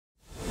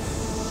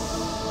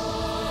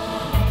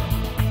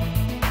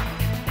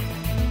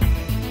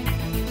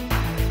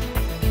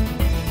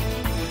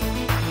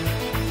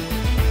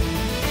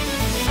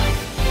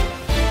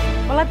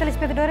Olá,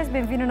 telespectadores,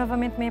 bem-vindos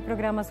novamente ao meu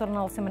programa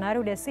Jornal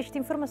Semanário, onde assiste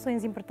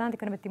informações importantes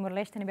que no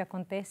Timor-Leste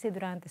acontece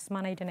durante a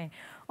semana.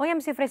 Hoje, me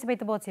oferece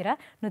para a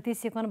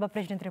notícia quando o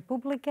Presidente da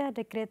República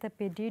decreta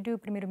pedido do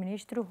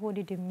Primeiro-Ministro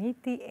de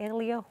demitir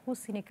Elia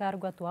Hussein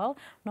cargo atual.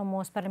 No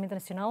Parlamento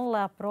Nacional,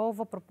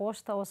 aprova a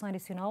proposta orçam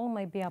adicional,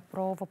 mas bem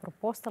aprova a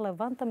proposta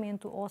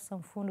levantamento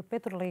orçam fundo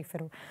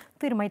petrolífero.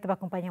 Tu irmã vai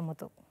acompanhar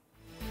muito.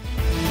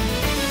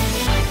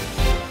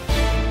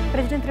 O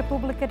Presidente da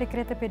República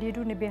decreta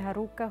pedido de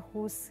Haruka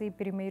Hussein,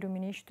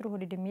 primeiro-ministro,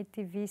 de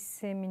demite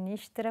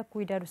vice-ministra,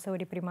 cuidar da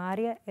saúde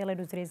primária, ela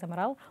dos Reis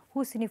Amaral,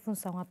 Hussein em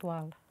função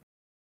atual.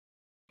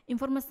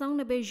 Informação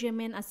na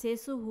Benjamin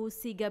acesso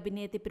Hussein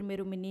gabinete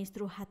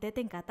primeiro-ministro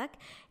Hateten Katak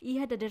e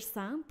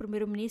Hadadersan,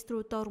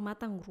 primeiro-ministro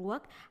Taurumatang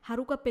Ruak,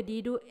 Haruka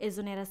pedido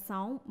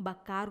exoneração ba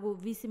cargo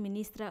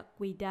vice-ministra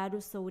cuidar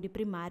da saúde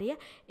primária,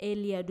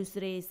 Elia dos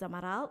Reis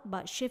Amaral,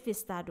 ba chefe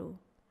Estado.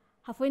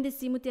 A foi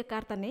decimo tia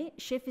carta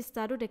chefe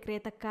Estado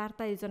decreta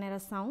carta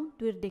exoneração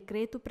do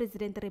decreto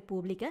Presidente da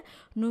República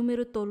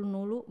número tolo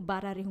nulo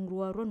barra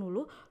rihungrua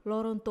ronulo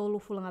loron tolo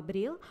fulang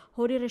Abril,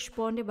 onde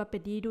responde a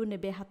pedido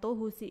nebe hato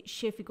husi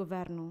chefe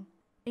governo.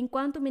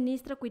 Enquanto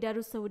ministra cuidar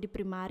da saúde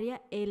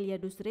primária, Elia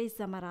dos Reis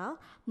Amaral,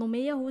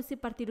 nomeia Husi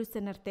Partido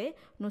CNRT,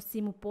 no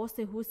cimo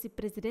poste Husi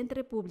Presidente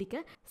da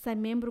República, sai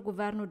membro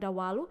governo da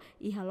Walu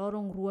e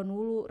haloron rua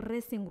nulo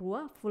recém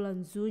rua,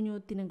 fulanzunho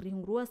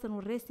tinangrihm rua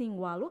sanu recém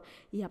Walu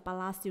e a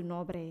Palácio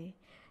Nobre.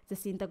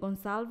 Jacinta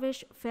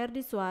Gonçalves,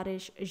 Ferdi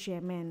Soares,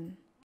 Gemen.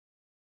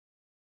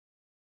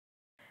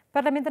 O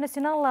Parlamento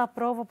Nacional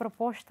aprova a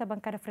proposta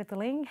bancária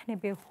Fretilém,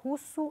 nebe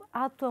russo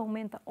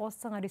atualmente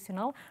orçam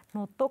adicional,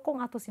 no tocam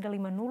ato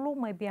cidadania nulo,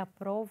 mas bem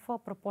aprova a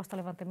proposta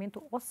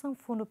levantamento orçam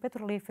fundo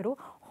petrolífero,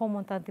 com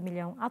montante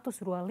milhão atos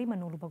rua lima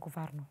nulo para o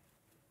governo.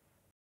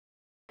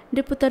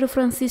 Deputado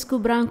Francisco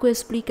Branco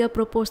explica a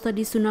proposta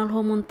adicional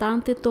ao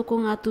montante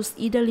tocam atos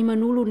ida lima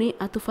nulo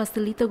atu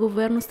facilita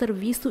governo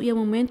serviço e a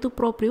momento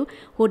próprio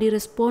onde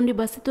responde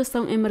à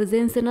situação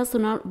emergência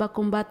nacional para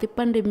combate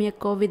pandemia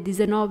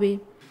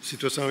COVID-19.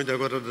 Situação ainda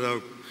agora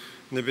da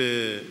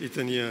nebe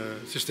itania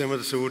sistema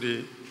de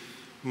saúde,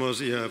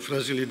 mas e a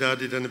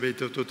fragilidade da nebe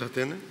tudo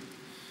tatena,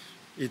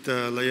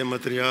 ita laia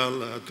material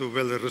tu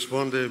bela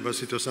responde a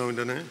situação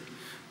ainda né,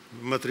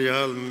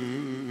 material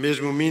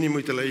mesmo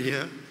mínimo ita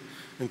laia,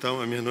 então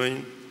a minha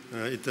mãe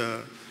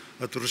ita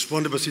tu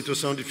responde a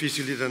situação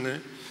difícil ainda né,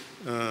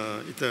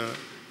 ita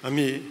a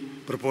mim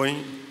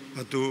propõe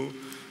a tu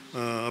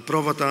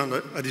aprova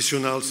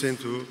adicional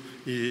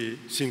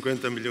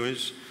 150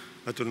 milhões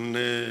a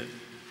torne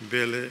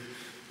bele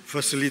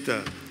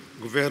facilita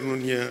governo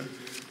nia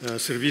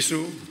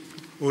serviço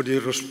onde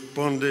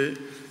responde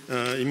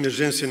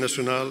emergência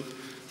nacional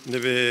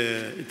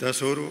nebe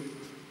itasoro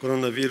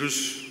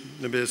coronavírus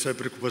nebe essa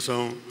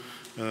preocupação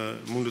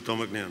mundo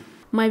tomagniano.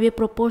 Mas a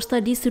proposta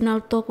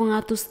adicional tocam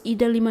atos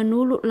ida lima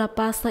nulo la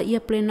passa e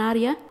a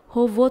plenária.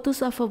 Ho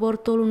votos a favor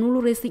tolo nulo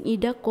recém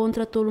ida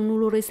contra tolo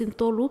nulo recém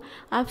tolo,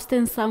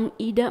 abstenção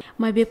ida,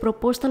 mas a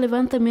proposta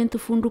levantamento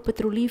fundo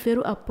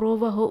petrolífero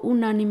aprova ho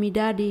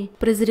unanimidade.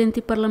 Presidente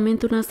do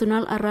Parlamento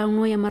Nacional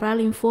Arão Amaral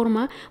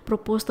informa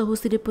proposta ho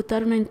se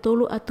deputado na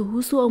tolo atu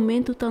husu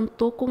aumento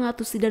tanto com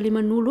atu sida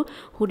lima nulo,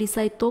 ho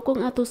disai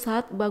tokong atu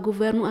saat ba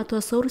governo atu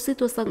asor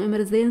situação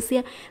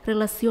emergência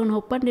relação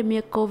ho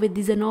pandemia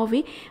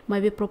COVID-19,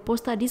 mas a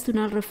proposta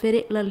adicional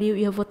refere la liu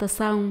e a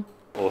votação.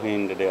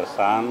 Hoje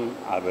desan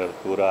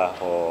abertura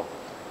o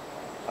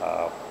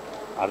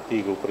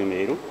artigo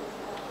 1º,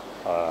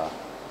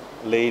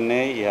 lei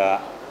e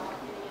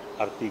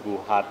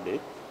artigo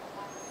HAD,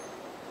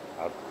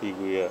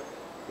 artigo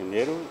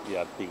 1º e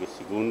artigo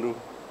 2º,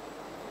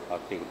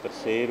 artigo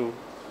 3º,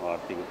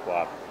 artigo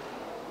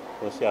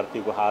 4º. Esse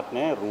artigo HAD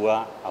né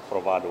rua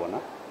aprovado né,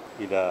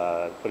 e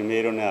da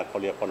primeiro né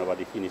colher com as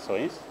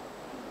definições,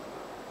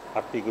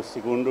 artigo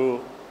 2º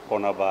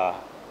com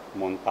a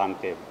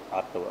montante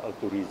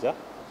autoriza.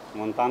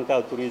 Montante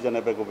autoriza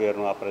o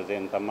governo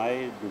apresenta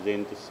mais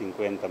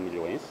 250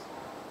 milhões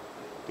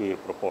que é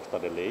proposta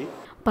de lei.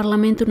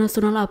 Parlamento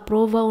Nacional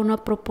aprova uma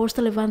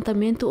proposta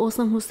levantamento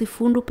orçam o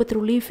fundo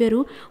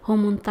petrolífero, o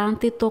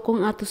montante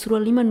tocam atos rua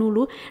lima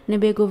nulo,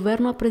 nebe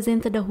governo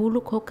apresenta da hulu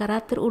com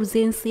caráter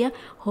urgência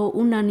ou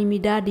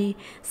unanimidade.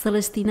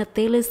 Celestina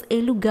Teles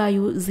e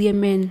Lugaio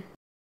Ziemen.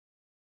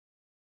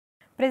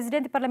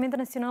 Presidente do Parlamento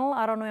Nacional,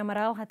 Arão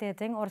Amaral,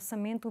 tem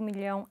orçamento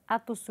milhão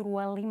atos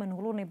rua lima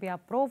nulo, nebe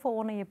aprova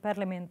ou no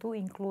Parlamento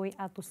inclui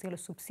atos selo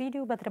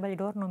subsídio para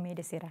trabalhador no meio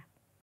de será.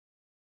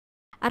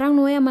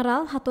 Arão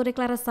Amaral, a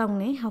declaração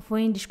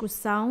foi em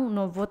discussão,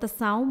 na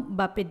votação,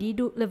 para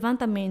pedido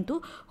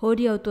levantamento,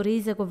 onde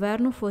autoriza o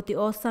governo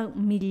a orçar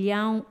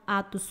milhão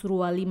atos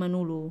rua lima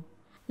nulo.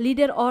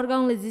 Líder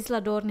órgão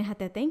legislador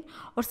Hateteng,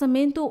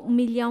 orçamento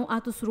milhão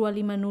atos rua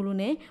lima nulo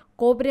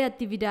cobre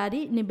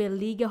atividade nebe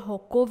liga ao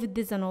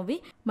COVID-19,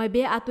 mas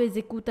be ato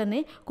executa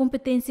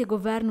competência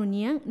governo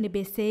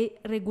nebe se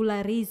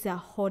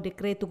regulariza o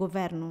decreto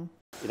governo.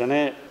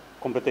 Idane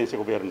competência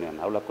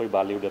governo aula koi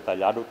baliu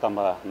detalhado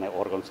tamba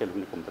órgão selo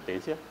de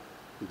competência,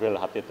 vel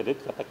Hateteng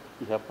kata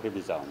ia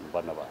previsão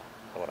banava.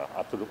 Ora,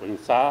 atudo o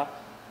insa,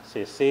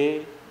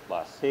 CC,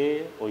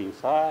 base, o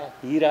insa,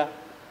 hira,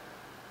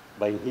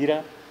 bem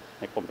hira,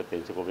 é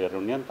competência governo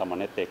união,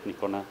 também é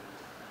técnico na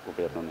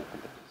governo união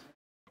competência.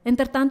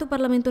 Entretanto, o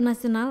Parlamento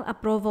Nacional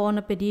aprova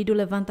o pedido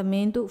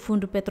levantamento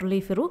fundo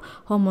petrolífero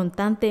com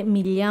montante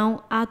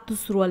milhão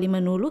atos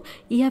rualima nulo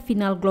e a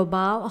final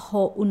global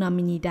com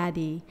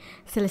unanimidade.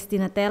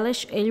 Celestina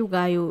Teles, Elio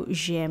Gaio,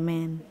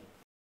 GMN.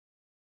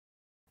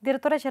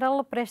 Diretora-Geral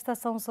da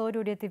Prestação de Saúde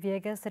Odete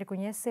Viegas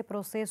reconhece o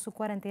processo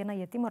quarentena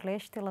e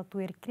Timor-Leste a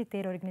atuar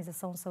critério da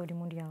Organização de Saúde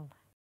Mundial.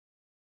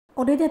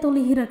 Odete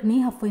Atoli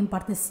foi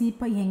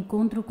participa em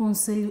encontro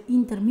Conselho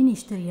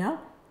Interministerial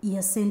e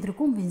a Centro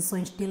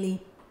Convenções de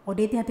Lei.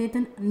 Odete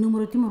ateten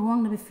número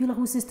Timor-Wang na fila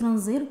russa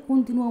estrangeiro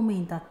continua a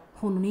aumentar.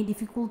 Honuni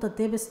dificulta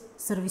tebes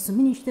serviço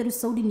Ministério de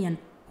Saúde Nian.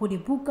 Onde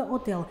buca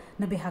hotel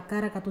na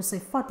Behacara que tu sai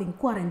fato em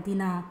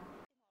quarentena.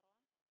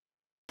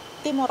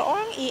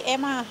 Timor-Wang e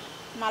Ema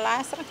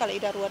Malastra kalau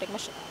ida rua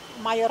mas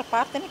maior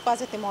parte ni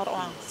quase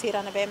Timor-Wang.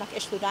 Siran be mak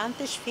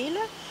estudantes fila,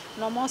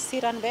 nomo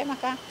siran be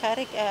maka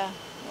karik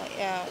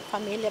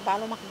família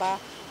balu mak ba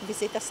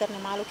visita ser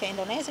malu ke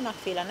Indonésia mak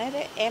fila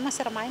né Ema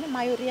ser main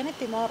maioria ni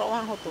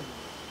Timor-Wang hotu.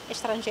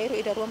 Estrangeiro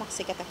ida rua mak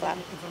sikata claro.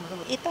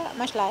 Ita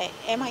mas lá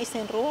Ema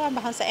isen rua,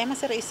 bahasa Ema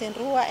ser isen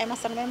rua, Ema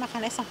ser be mak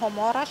hanesan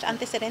homoras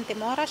antecedente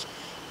moras.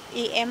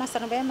 E Ema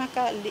ser be mak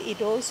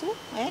idoso,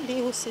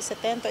 de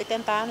 70,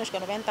 80 anos,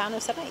 90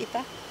 anos ser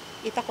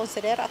ita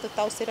considera atau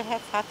tahu sira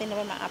hati na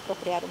memang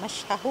apropriado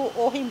mas hahu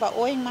ohin ba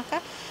ohin maka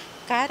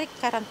karik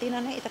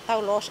karantina ne ita tahu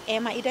los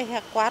Ema ida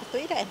ha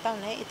quarto ida então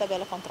né ita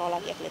bela controla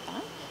ali aquele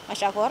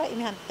mas agora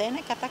imi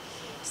hantene kata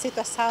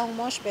situação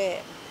mos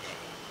be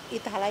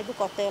ita halai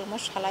buka hotel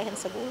mos halai han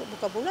sebul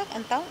buka bulak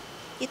então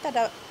ita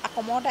da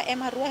acomoda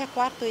Ema rua ha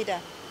quarto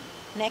ida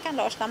né kan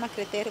los tama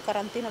critério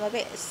karantina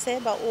babe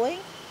seba ohin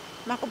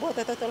maka buat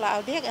itu lah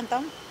dia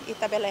então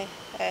ita bela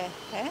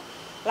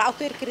lá o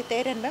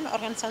critério mesmo a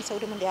Organização de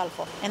Saúde Mundial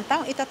for.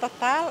 Então, ita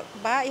total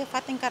ba ia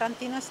fatin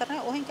karantina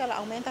serna ohin que ela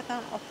aumenta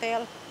tan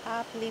hotel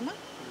a clima.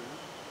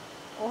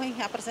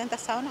 Ohin a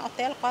apresentação na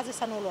hotel quase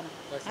sanulona.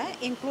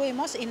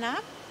 Incluímos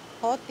ina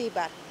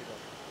hotibar.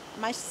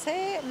 Mas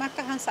se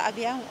maka hansa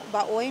avião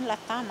ba ohin la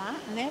tama,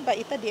 né, ba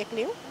ita dia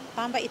cliu,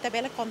 tamba ita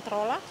bela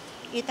controla,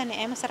 ita ne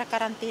ema sara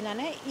karantina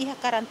né, iha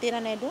karantina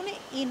né duni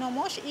e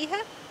nomos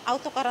iha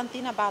auto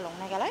karantina balong,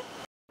 né galai?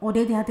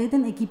 Odete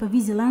hateten equipa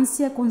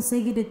vigilância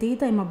consegue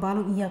detectar uma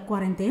balão e a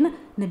quarentena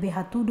ne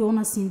behatu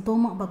dona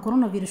sintoma ba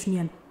coronavírus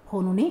nian.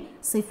 Honune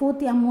se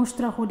fote a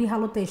mostra hodi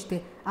halo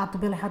teste atu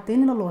bele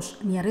hatene la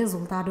los nia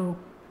resultado.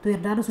 Tu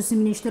herdado su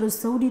Ministério de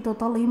Saúde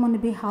total ima ne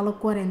behalo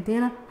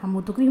quarentena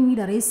hamuto crime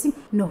da resi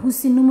no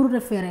husi número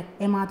refere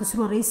e mato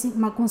sua resi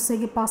ma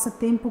consegue passa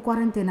tempo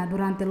quarentena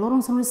durante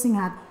l'oron são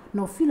resinhat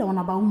no fila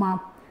ona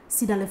bauma.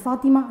 Sidale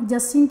Fátima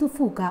Jacinto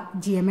Fuca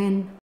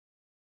GMN.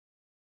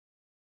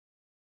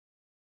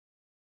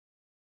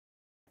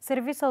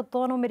 Serviço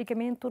Autônomo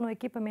Medicamento no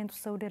Equipamento de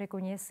Saúde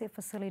reconhece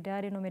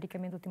facilidade no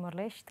medicamento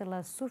Timor-Leste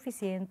la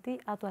suficiente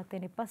a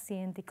atender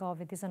paciente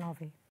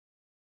COVID-19.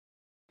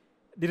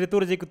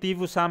 Diretor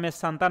Executivo Sames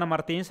Santana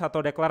Martins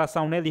atou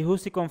declaração nele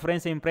de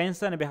conferência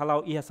imprensa ne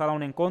behalau ia salão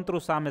no encontro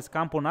Sames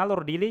Campo na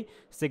Lordili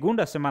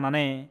segunda semana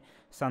né.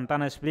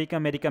 Santana explica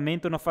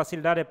medicamento na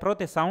facilidade de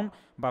proteção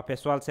para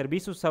pessoal de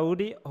serviço de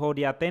saúde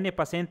onde atende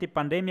paciente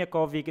pandemia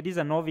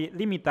COVID-19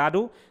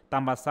 limitado,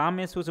 também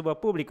Sames o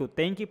público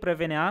tem que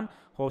prevenir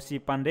se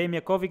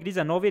pandemia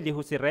COVID-19 de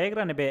husi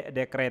regra nebe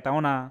decreta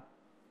ona.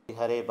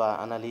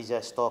 Hareba analisa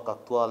estoque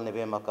atual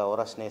nebe maka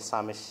oras ne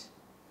Sames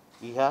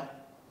iha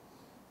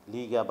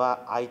liga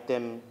ba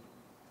item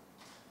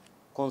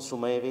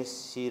consumíveis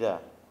sira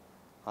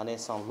ane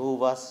são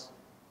luvas,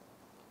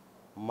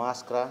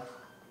 máscara,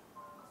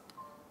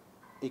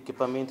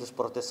 equipamentos de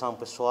proteção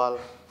pessoal,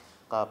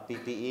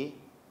 PPE,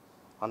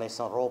 ane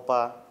são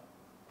roupa,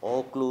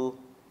 óculos,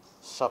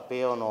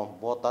 chapéu, no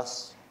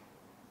botas.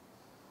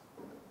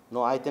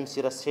 No item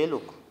sira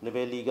seluk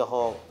nebe liga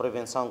ho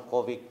prevenção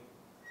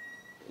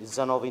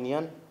COVID-19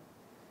 nian,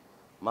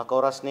 maka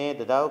oras ne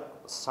dedau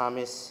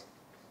Sames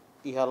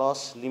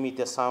ihalos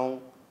limitação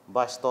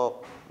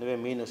bastok nebe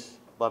minus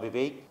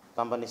babibei,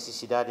 também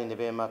necessidade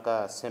nebe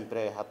maka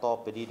sempre hato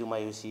pedido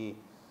maiusi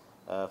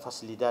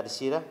facilidade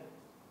sira.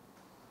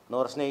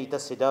 Nós ne ita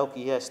sedau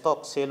que ia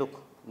stock seluk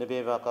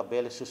nebe maka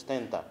bele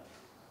sustenta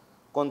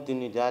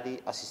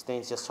continuidade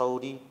assistência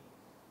saúde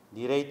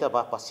direita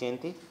ba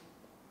paciente.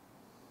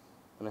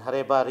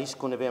 Hareba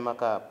risco nebe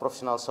maka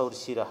profissional saúde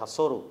sira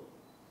hasoru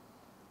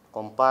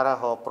compara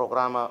ho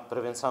programa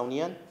prevenção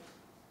nian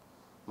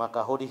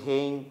maka hodi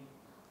hein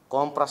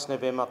compras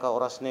nebe maka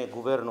oras ne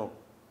governo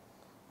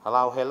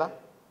halau hela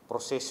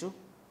processo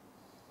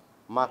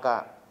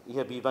maka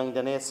ia bibang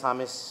dane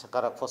Sames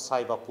cara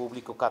fossai ba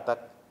público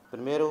katak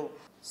primeiro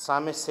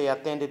Sames se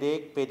atende de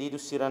pedido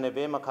sira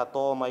nebe maka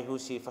to mai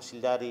husi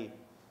facilidade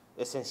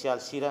essencial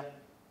sira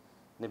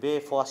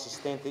nebe fo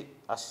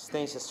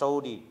assistência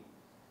saúde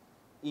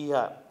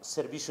ia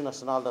Serviço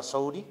Nacional da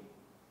Saúde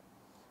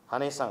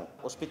hanesang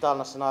Hospital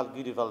Nacional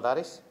Guido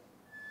Valdares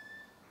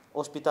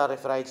Hospital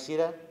Refraid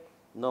Sira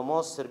no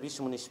nosso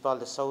Serviço Municipal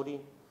de Saúde,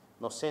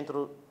 no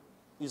Centro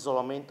de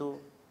Isolamento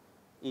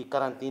e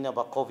Quarentena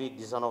para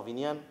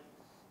Covid-19,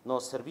 no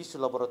Serviço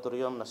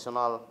Laboratório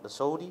Nacional de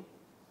Saúde,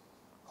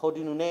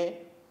 onde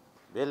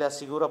ele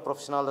assegura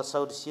profissional da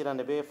saúde Sira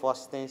nebe for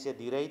assistência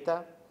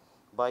direita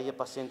para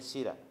paciente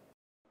Sira.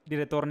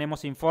 Diretor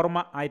Nemos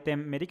informa item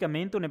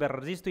medicamento nebe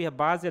registro e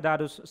base de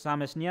dados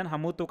samesnian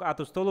hamutuk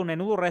atus tolu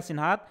nenulu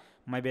resinhat,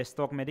 mai be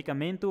stok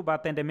medicamento ba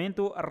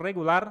atendimento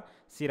regular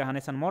sira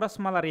hanesan moras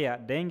malaria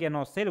dengue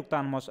no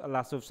seluktanmos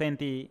la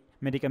suficiente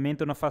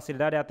medicamento no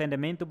facilidade de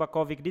atendimento ba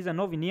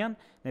COVID-19 nian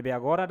nebe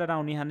agora da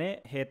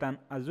unihane hetan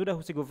ajuda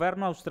husi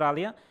governo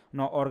Austrália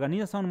no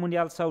Organização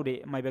Mundial de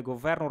Saúde, mai be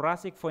governo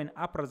Rasik foi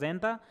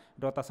apresenta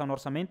dotação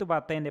orçamento ba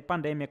atende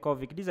pandemia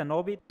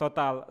COVID-19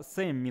 total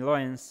 100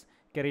 milhões.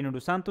 Querino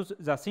dos Santos,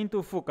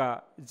 Jacinto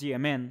Fuca,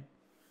 GMN.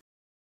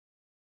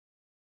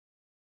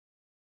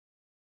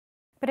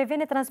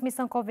 Prevene a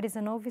transmissão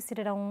Covid-19,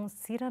 cidadão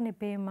Sira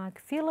Nepe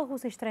Macfila,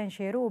 russo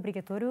estrangeiro,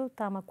 obrigatório,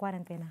 tama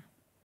quarentena.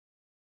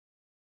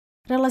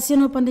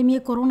 Relaciona a pandemia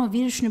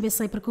coronavírus, nebe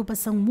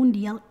preocupação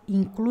mundial,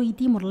 inclui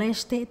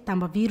Timor-Leste,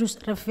 tamba vírus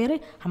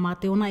refere a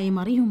mateona e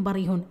marihun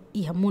barihun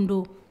e a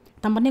mundo.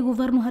 Também o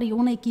governo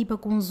hariona equipa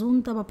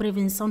conjunta para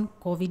prevenção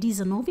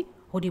Covid-19,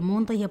 onde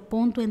monta e a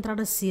ponto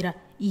entrada Sira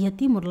e a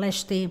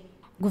Timor-Leste.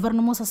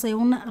 Governo moça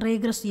saiona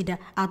regras ida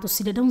a to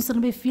cidadãos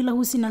serve fila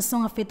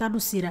nação afetado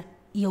Sira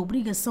e a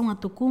obrigação a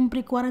to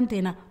cumprir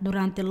quarentena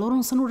durante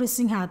loronça no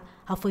resinhat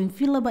a foi em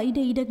fila ba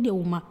ida de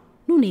uma,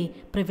 nune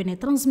prevene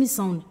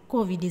transmissão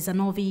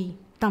Covid-19.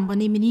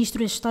 Também o ministro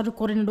de Estado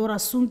coordenador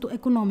assunto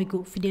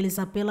econômico Fidelis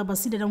apela para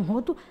cidadão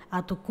roto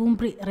a to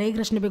cumprir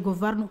regras nebe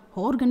governo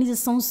a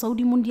Organização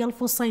Saúde Mundial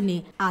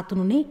fosaine a to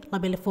nune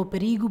labele for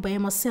perigo ba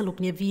ema seluk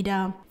ne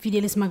vida.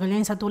 Fidelis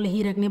Magalhães a to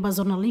lehira neba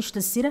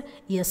jornalista Sira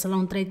e a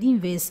salão trade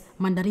invest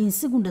mandarim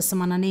segunda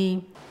semana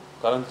ne.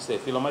 Se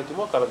fila mais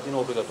timor quarentena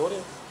obrigatória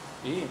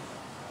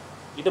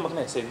e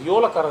demakne se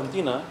viola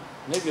quarentena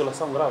ne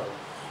violação grave.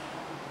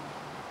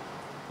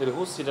 Ele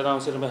cidadão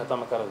se não está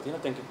na quarentena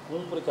tem que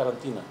cumprir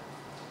quarentena.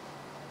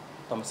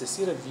 Então, se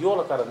Sira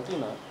viola a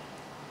quarentena,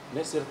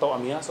 não Sira está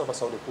ameaça para a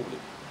saúde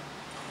pública.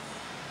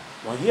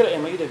 Mas here é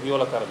mais de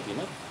viola a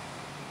quarentena,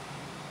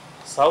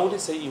 saúde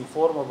se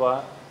informa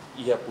para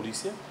a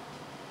polícia,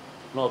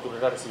 na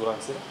autoridade de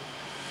segurança,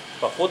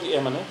 para foto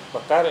emane, para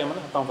cara emane,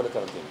 estão para a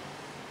quarentena.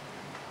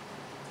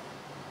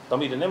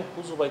 Também não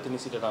uso vai ter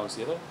cidadão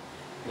Sira,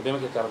 não bem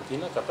que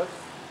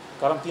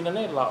quarentena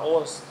não é lá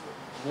os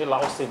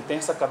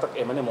sentença que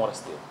emane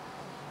moras ter.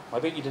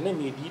 Mas bem, isso é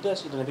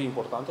medidas, isso é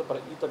importante para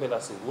isso também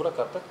assegurar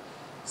que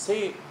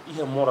se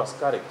isso moras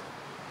correto,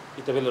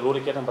 isso também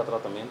lori que para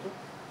tratamento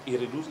e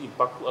reduz o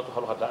impacto a tu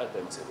hada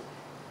até mais cedo.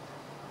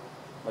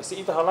 Mas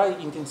se isso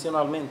halai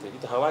intencionalmente,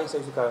 isso halai se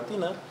isso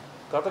quarentena,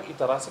 kata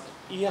isso rasa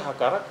ia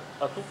hakara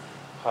a tu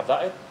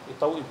hada e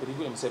tau em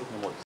perigo em cedo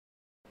memória.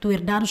 Tu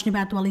dados nebe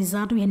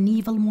atualizado a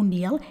nível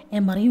mundial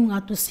é marium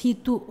atus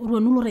hitu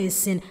ruanulo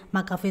recen,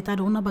 maka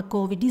afetado na ba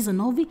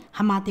COVID-19,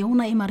 hamate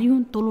una é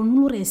marium tolo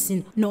nulo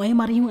recen, no é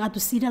marium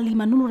atus sida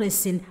 5 nulo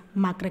recen,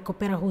 mak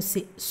recupera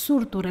husi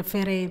surto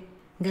refere.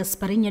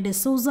 Gasparinha de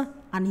Souza,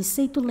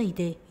 Aniceito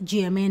Leite,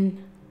 GMN.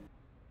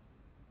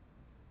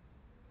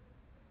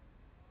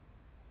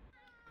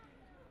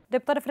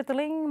 Deputada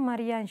Fretilin,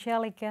 Maria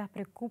Angélica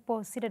preocupa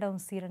o cidadão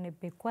Sira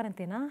nebe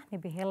quarentena,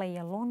 nebe hela e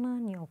alona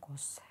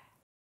niokos.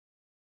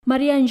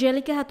 Maria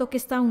Angélica hato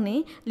questão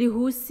ne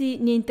lihusi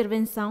ni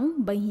intervenção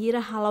banhira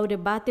halau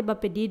debate ba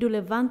pedido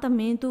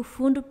levantamento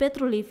fundo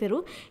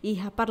petrolífero e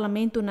ha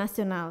Parlamento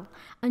Nacional.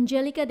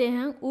 Angélica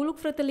dehan uluk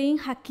fretelin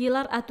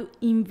hakilar atu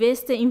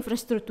investe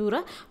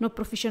infraestrutura no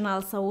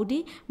profissional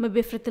saúde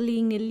mabe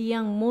fretelin ni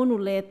liang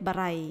monulet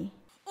barai.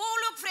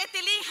 Uluk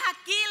fretelin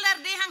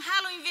hakilar dehan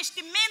halo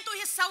investimento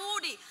em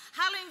saúde,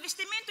 halo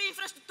investimento em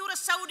infraestrutura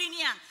saúde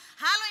niang.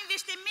 Halo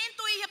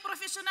investimento e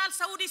profissional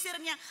saúde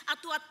sernya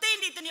atu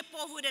atende tene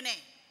povo dene.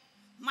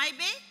 Mai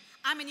be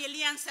ameni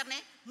aliança ne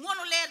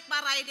monoler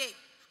paraide.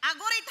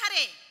 Agora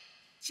itare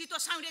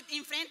situação de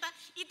enfrenta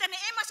itane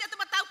ema se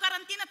batau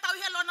quarentena tau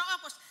helona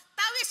okos.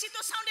 Tau e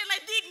situação de la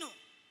digno.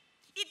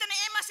 Itane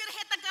ema ser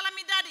reta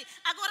calamidade.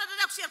 Agora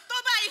da ser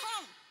toba ai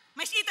hom.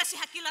 Mas ita se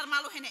hakilar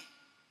malu hene.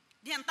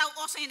 Dian tau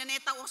osa ine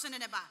tau osa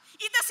ine ba.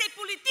 Ita se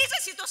politiza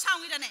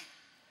situação idane.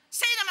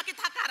 Sei na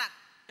makita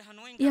hakarak.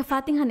 E a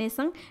Fatin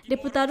Hanesang,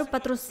 deputado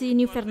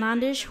Patrocínio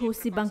Fernandes,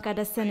 Russi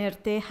bancada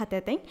CNRT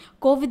Hateten,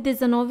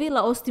 Covid-19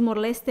 la os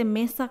Timor-Leste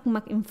mensak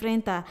mak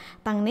enfrenta,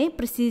 tangne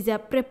precisa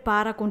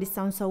prepara a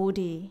condição de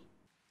saúde.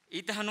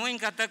 Ita hanoin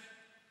kata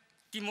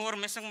Timor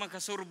mesang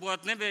makasur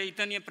buat nebe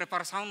itania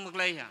preparação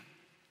maglaiha.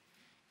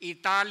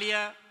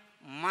 Itália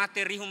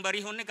mate rihum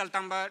barihun ne kal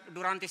tamba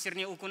durante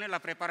sirnia ukune la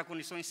prepara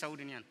condições de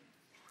saúde nian.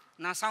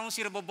 Nação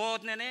sir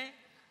bobot ne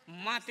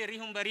mate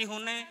rihum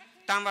barihun ne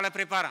tamba la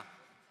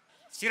prepara.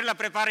 Sir la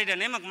prepara de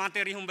nemak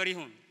materi hum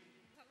berihun.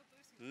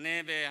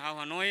 Nebe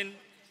hanoin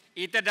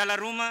ita dalam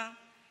rumah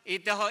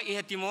ita ho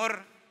iha Timor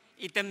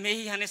ita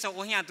mehi hanesa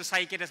ohnya tu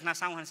sai kedas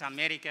nação hansa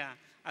Amerika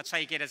at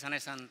sai kedas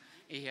hanesan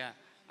iha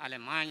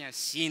Alemanha,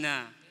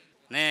 China.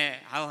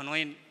 né, não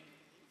é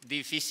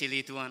difícil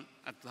itu hal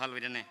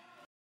né.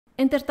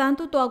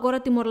 Entretanto, agora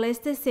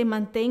Timor-Leste se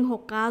mantém o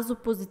caso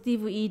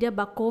positivo ida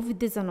ba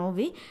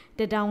COVID-19,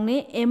 de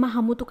daune ema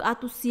hamutuk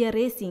atu sia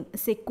racing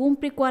se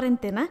cumpre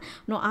quarentena,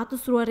 no atu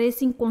sua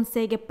racing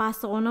consegue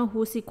passar ona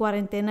husi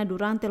quarentena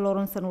durante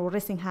loron sanu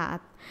racing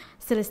haat.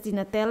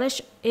 Celestina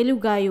Teles,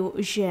 Eliugaio,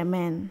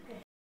 GMN.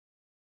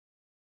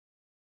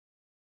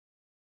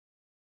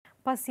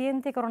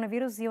 Paciente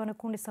coronavírus e na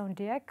condição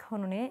de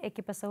honone,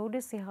 equipa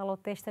saúde se halo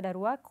teste da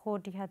rua,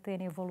 que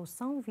tem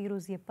evolução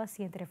vírus e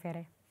paciente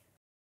refere.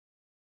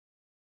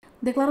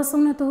 Declaração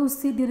na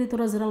Tohusi,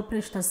 Diretora-Geral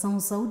Prestação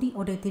Saúde,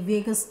 Odete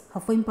Vegas,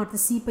 foi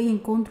participa em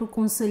encontro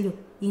Conselho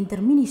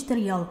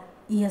Interministerial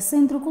e a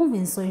Centro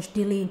Convenções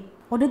de Lei.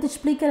 Odete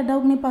explica que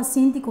o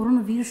paciente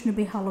coronavírus no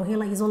behalo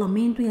hela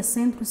isolamento e a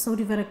Centro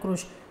Saúde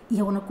Veracruz e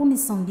a uma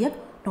condição de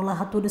no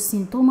lá todo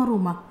sintoma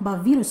ruma, ba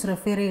vírus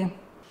refere.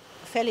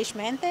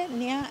 Felizmente,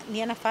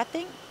 nia na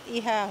fatem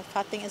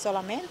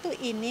isolamento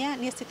e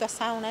nia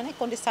situação, né,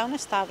 condição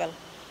estável.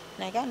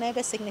 Nega,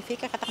 nebe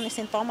significa que tá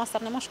sintomas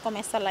nós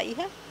começa lá e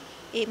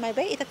mas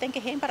bem ita tem que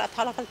ir para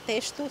tal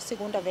texto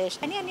segunda vez.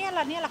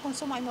 Nia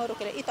consuma e moro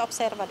que ita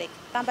observa de.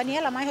 Também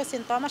nia mais os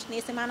sintomas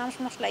ni semana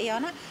nós lá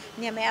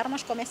nia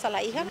mermas começa lá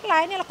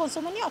lá nia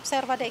consuma nia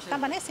observa de.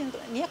 Também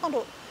nia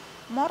quando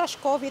moras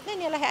covid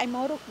nia lá ai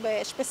moro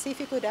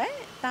específico da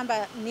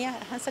também nia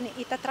hansan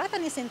ita trata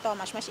ni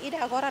sintomas mas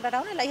ida agora da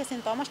lá ia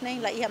sintomas nem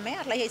lá ia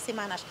mer lá ia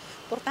semanas.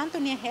 Portanto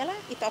nia ela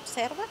ita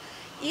observa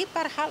e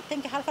para tem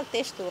que fazer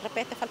texto,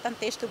 repete faltan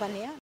texto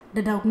bania.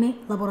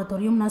 Dadaukne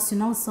Laboratório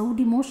Nacional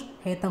Saúde Mos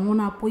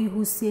retangona apoio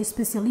russo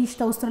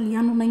especialista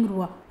australiano na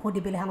rua, onde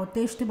bele halo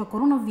teste ba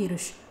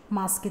coronavírus,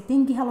 mas que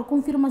tem que halo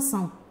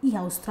confirmação e a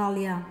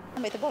Austrália.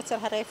 Mas depois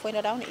ser hare foi na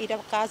down ida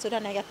caso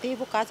da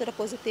negativo, caso da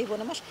positivo,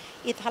 mas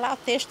e hala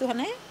texto,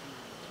 né?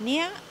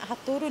 Nia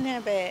haturu né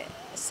be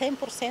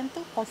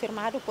 100%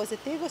 confirmado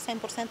positivo,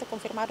 100%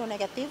 confirmado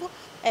negativo,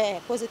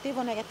 positivo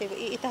ou negativo.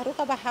 E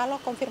itaruka bahalo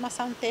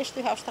confirmação texto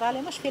em Austrália,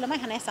 mas fila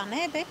mais nessa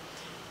nebe.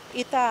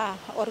 Ita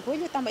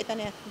orgulho também tá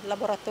no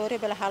laboratório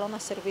bela halo no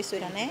serviço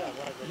né.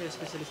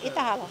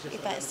 Ita halo,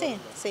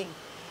 sim.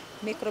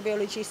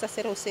 Microbiologista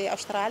serose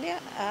Austrália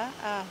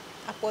a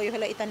apoio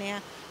ela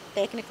itania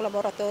técnico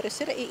laboratório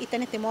e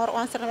tem Timor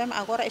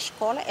agora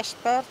escola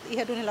expert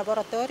e do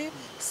laboratório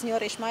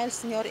senhor Ismael,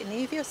 senhor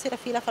Nívio, será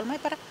fila falmai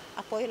para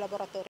apoio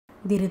laboratório.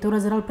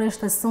 Diretora-Geral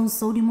Prestação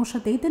Saúde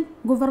Mochateiten,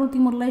 governo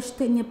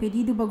Timor-Leste tinha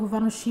pedido para o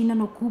governo China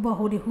no Cuba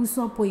onde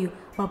russo apoio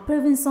para a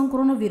prevenção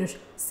coronavírus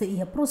se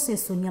ia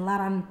processo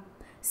nhalaran.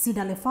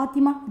 Cidale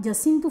Fátima,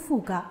 Jacinto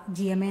Fuca,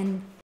 GMN.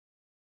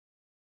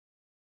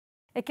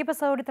 Equipa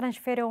saúde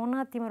transfere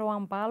ona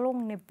Timor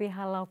Palong nepe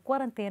halal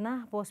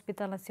quarentena para o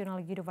Hospital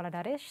Nacional Guido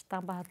Valadares,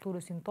 tambah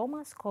tudo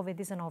sintomas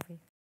COVID-19.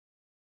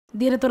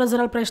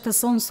 Diretora-Geral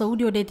Prestação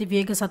Saúde Odete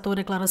Viegas atou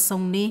declaração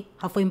ne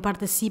foi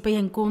participa em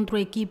encontro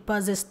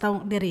equipa gestão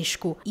de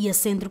risco e a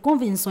Centro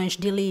Convenções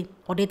de Lei.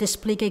 Odete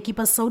explica a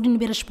equipa saúde não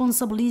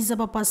responsabiliza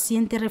para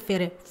paciente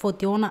refere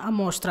fotiona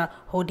amostra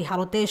onde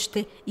halo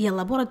teste e a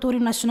Laboratório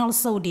Nacional de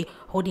Saúde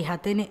onde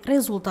tem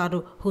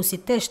resultado se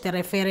teste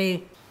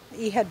refere.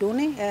 E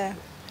hadune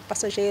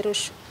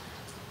passageiros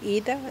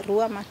ida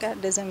rua maka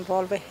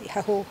desenvolve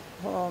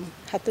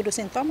tudo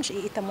sintomas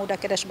e ita muda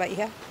que das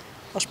Bahia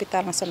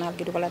Hospital Nacional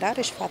Guido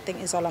Valadares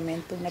fazem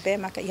isolamento nebe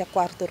maka ia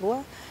quarto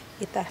rua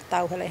ita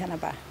tahu ela na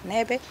ba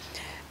nebe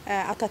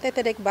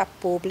atatete dek ba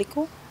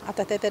público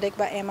atatete dek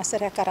ba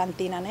será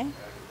karantina né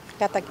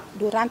kata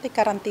durante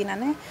karantina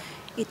né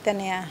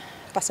itania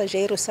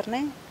passageiros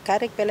né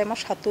carreg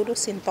pelemos tudo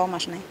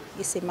sintomas né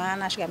e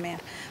semanas gamer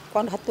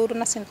quando tudo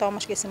na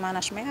sintomas que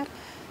semanas mer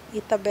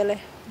ita bele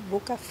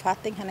buka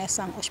fazem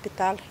nessa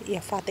hospital e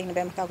a fazem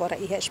nebe maka agora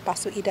ia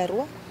espaço ida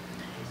rua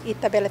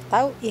ita bele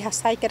tau e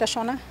sai que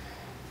rachona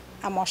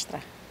amostra,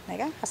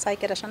 né? Sai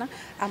que rachona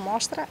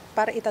amostra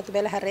para ita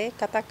bele hare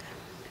katak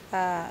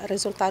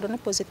resultado né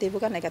positivo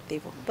ou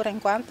negativo. Por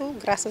enquanto,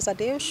 graças a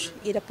Deus,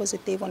 ida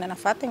positivo né na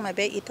fazem, mas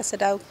bem ita se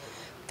dá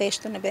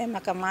teste né bem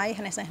makamai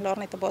nessa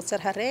lorna ita pode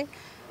ser hare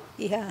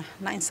e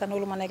na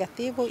insanuluma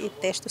negativo e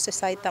teste se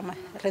sai tam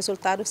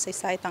resultado se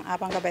sai tam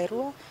abanga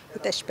bairua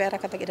ita espera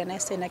katak ida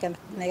nesse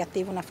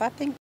negativo na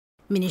fazem.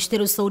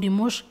 Ministério da Saúde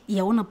Mos e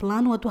a una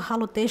plano atu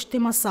halo teste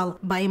massal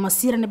vai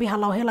masira nebe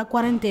halau hela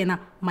quarentena,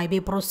 mas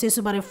bem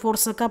processo para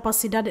reforçar a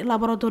capacidade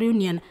laboratório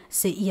união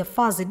se ia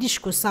fazer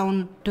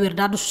discussão. Do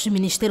dados do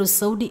Ministério da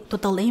Saúde,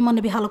 total ema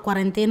nebe halo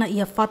quarentena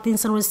e a fatin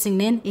sanu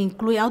sinen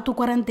inclui auto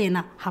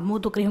quarentena,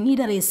 hamuto crium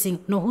ida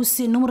racing, no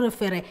husi número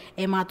refere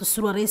e mato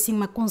sua racing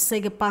ma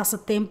consegue passar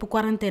tempo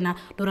quarentena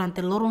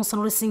durante loron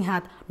sanu racing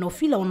hat no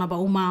fila una ba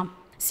uma.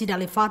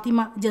 Cidale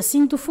Fátima,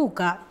 Jacinto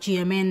Fuca,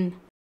 GMN.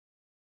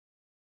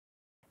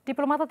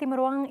 Diplomata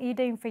Timor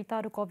ida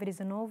infectado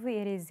COVID-19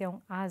 e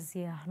região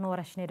Ásia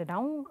Nora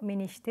Schneiderdown,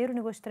 Ministério do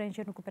Negócio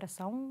Estrangeiro e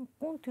Cooperação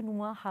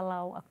continua a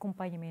halau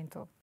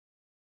acompanhamento.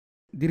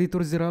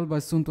 Diretor-Geral do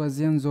Assunto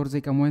ASEAN,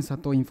 Jorge Camões,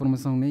 atou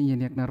informação né, e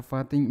Niaknar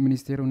Fatin,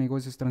 Ministério do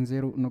Negócio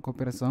Estrangeiro na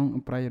Cooperação,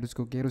 Praia dos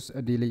Coqueiros,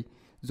 Dili.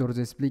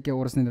 Jorge explica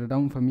horas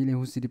nedadão, família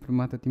russi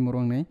diplomata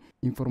timorão né,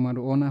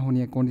 informado ona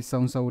honia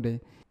condição saúde.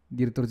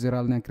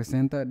 Diretor-Geral ne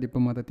acrescenta,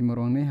 diplomata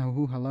timorão né,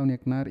 halau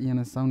Niaknar e a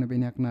nação ne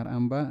Niaknar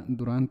amba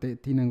durante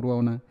tinang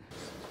ruauna.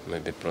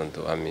 Mas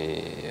pronto, a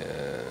mim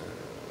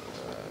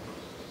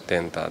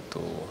tentado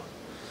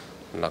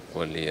la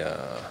qualia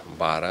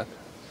barak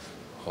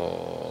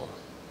ho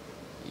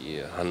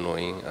e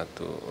Hanoi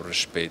atu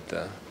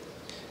respeita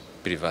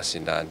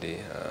privacidade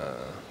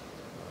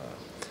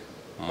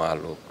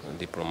maluk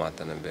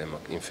diplomata na bem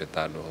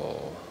infectado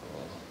o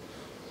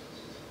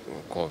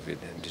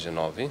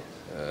COVID-19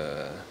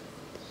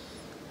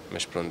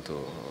 mas pronto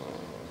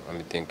a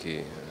mim tem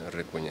que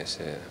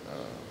reconhecer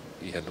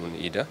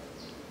ida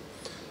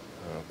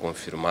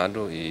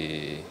confirmado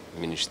e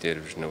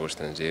Ministério dos Negócios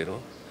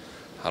Estrangeiros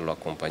halo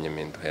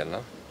acompanhamento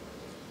ela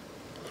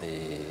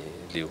e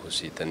liu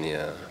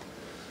husitania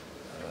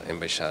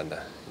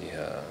embaixada e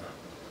a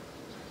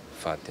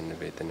fatin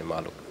betani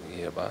maluk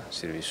e ba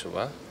serviço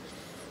ba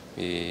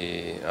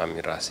e a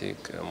mirasi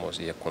que mos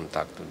ia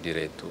contato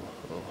direto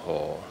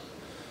ho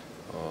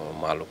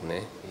maluk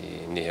né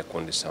e nem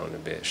condição né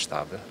bem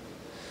estável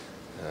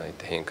e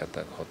tem que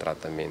ter o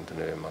tratamento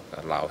né mas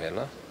lá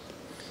ela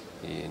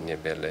e ne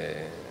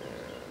bele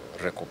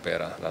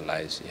recupera la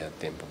lais e a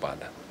tempo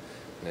bada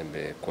ne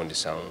be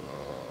condição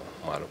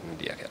maluk no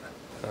dia aquela.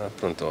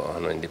 Pronto,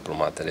 não é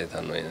diplomata,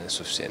 não é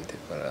suficiente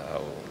para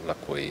a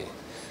coi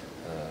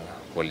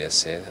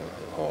ser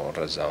a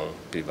razão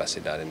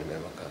privacidade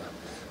mesmo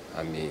que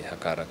a mim a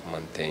cara que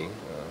mantém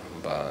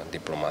ba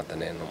diplomata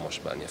né não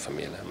mostra a minha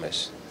família,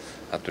 mas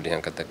a tudo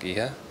yang kata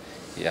kia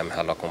e a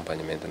minha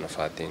acompanhamento na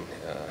fatin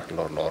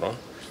lor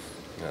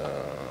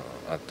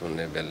a tu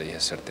ne bela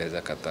certeza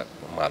kata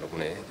maluco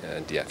né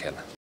dia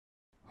aquela.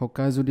 O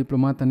caso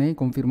diplomata né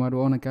confirmado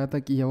ona kata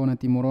que ia ona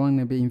Timorão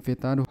né be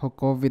infectado o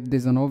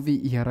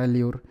COVID-19 e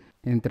haralior.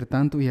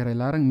 Entretanto, ia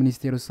larang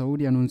Ministério da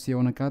Saúde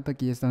anunciou ona kata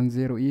que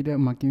estrangeiro ida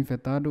mak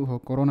infectado o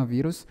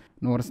coronavírus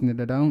no horas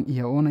nedadão e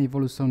a ona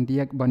evolução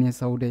diak bania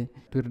saúde.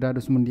 Tu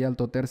dados mundial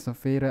to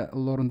terça-feira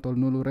loron tol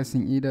nulu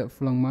recém ida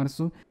fulang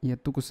março e a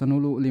tuku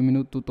sanulu 5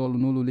 minuto tol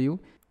nulu liu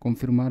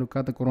confirmado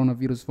kata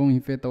coronavírus vão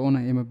infecta ona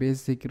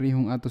MBC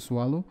krihung ato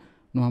sualo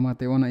no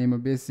hamate ona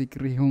MBC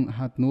krihung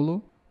hat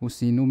nulo. O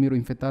número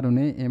infectado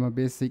né é uma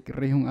basic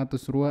rehung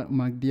atos rua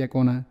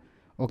magdiacona.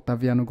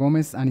 Octaviano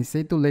Gomes,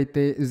 Aniceto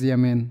Leite,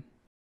 Ziamen.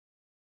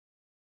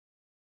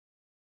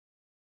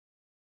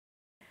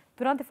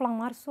 Durante o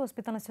março, o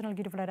Hospital Nacional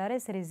de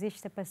Valadares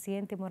resiste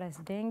paciente moras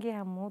dengue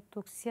a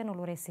moto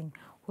cianulorescin.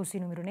 O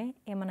número né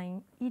é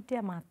manaim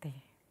idamate.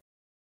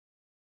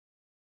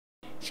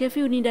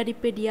 Chefe Unidade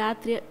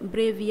Pediatria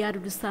Breviário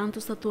dos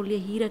Santos Atolia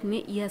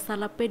Hirakne e a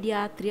Sala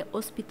Pediatria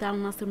Hospital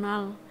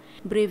Nacional.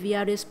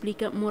 Breviário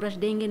explica moras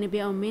dengue nebe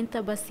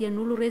aumenta bacia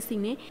nulo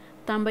resine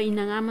também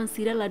inangaman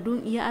sira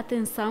ladun ia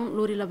atenção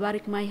lori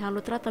labarik mai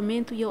halo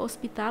tratamento ia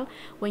hospital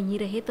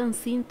wanhira hetan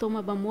sin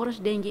toma ba moras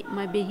dengue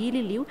mai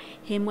behili liu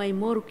hemo ai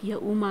moru kia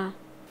uma.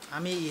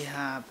 Ami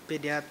ia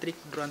pediatric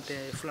durante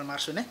bulan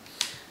março né.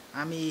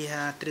 Ami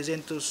ia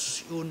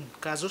 301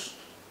 casos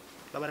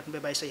labarik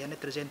bebas saya né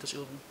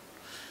 301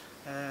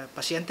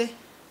 paciente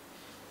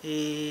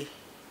e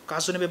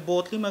caso nebe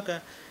bot lima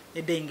ka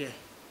e dengue.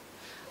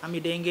 Ami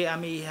dengue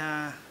ami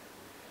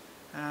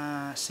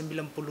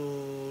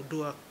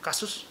 92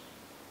 kasus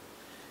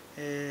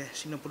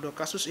 92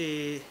 kasus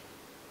e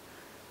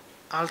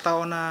alta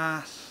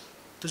ona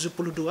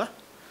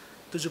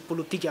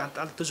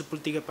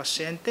 73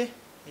 paciente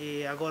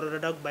e agora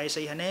redag baik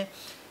saya ne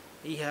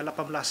iha 18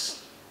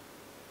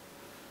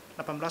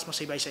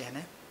 masih baik saya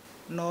ne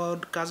no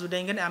caso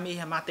dengue ami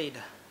iha mate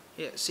ida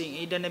sing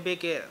ida ne be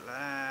ke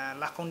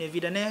lakon ne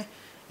vida ne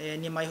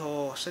ni mai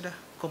ho seda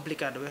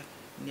complicado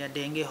ni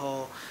dengue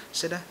ho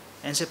seda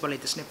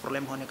encefalitis ne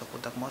problem ho ne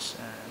kaputak mos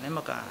ne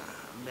maka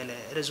bele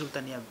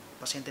resulta ni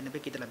paciente ne be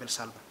kita label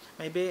salva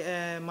mai be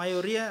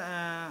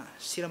maioria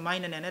sira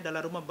maina ne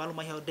dalam rumah balu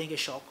mai ho dengue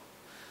shock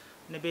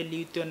ne be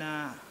liuto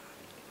na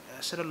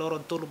sira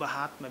loron tulu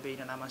bahat mai be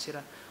na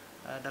sira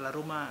dalam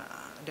rumah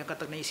dia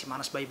kata ne isi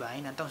manas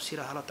bye-bye nanti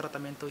sira halo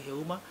tratamento hi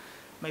uma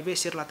mai be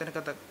sira latena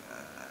kata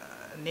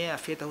ne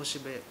afeta ho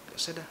sibe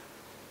seda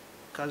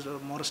caso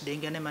moras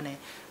dengue ne mane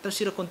então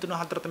sira continua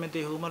hal tratamento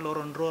e uma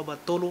loron roba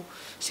tolo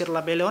sir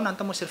la beleon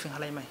anta mo sir fin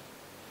halai mai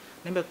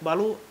nembe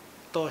balu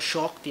to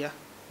shock tia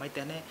mai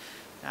tene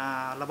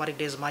la barik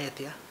desmaia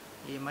tia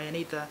e mai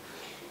anita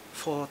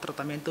for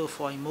tratamento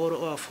for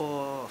imoro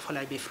for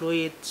falai be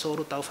fluid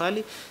soru tau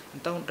fali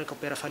então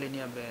recupera fali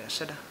nia be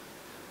seda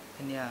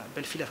nia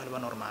bel fila fala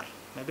normal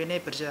mai bene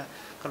perja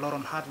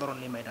kaloron hat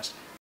loron limai das.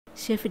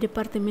 Chefe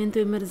Departamento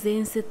de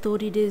Emergência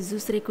Tori de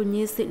Jesus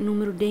reconhece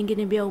número de dengue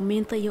nebe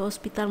aumenta e o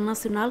Hospital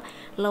Nacional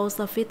lá os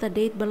afeta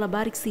deit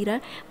balabarik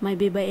sira mas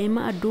beba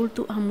ema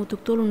adulto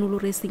hamutuk tolo nulo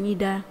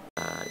resinida.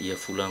 Ia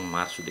fulang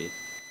março de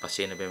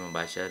pasien nebe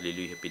membaca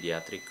lilu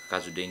pediatrik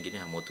caso dengue ne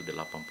hamutuk de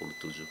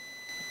 87.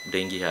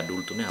 Dengue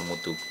adulto ne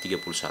hamutuk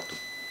 31.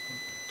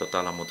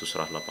 total a motus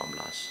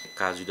 18.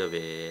 Caso da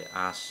be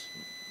as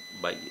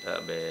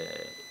be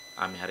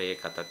ami hari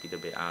kata kita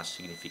be as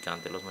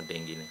significante los ma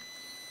dengue ne.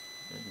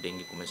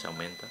 Dengue começa a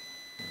aumentar.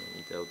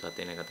 Então tá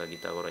tendo kata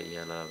kita agora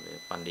ia la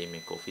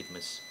pandemia covid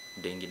mas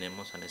dengue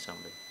nemos ane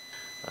sampai.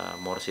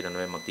 Morsi dan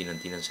memang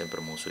tinan sempre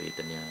musuh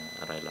itanya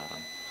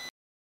railaran.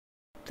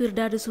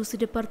 Autoridades do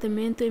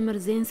Departamento de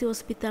Emergência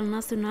Hospital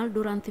Nacional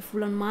durante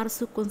fulan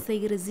março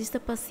consegue resistir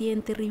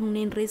paciente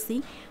reúnem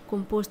resi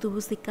composto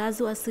de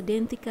caso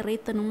acidente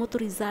carreta no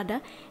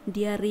motorizada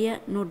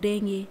diarreia no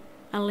dengue.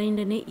 Além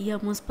de ne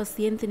íamos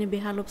paciente ne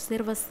behal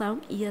observação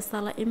e a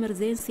sala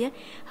emergência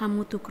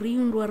hamutu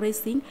crium rua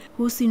racing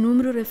husi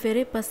número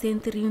refere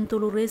paciente riun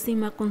tolo racing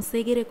ma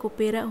consegue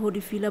recupera ho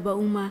de fila ba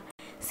uma.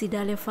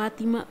 Cidália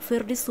Fátima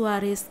Ferdi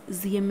Soares,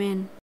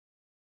 Ziemen.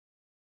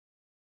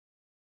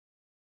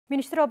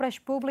 Ministério de Obras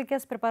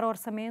Públicas prepara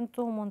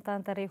orçamento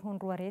montante de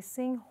rua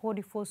racing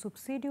onde for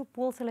subsídio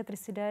pulsa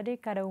eletricidade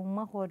cada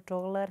uma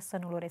 $1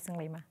 sanulo racing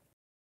lima.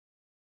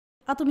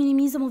 Ato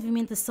minimiza a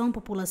movimentação da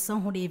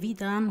população onde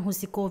evita o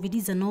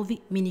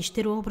Covid-19,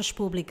 Ministério de Obras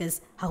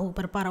Públicas. A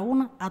prepara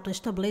ato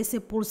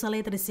estabelece pulsa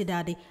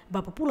eletricidade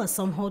para a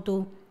população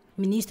roto.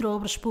 Ministro de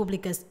Obras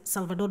Públicas,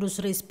 Salvador dos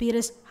Reis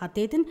Pires,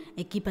 Hateten,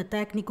 equipa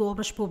técnica de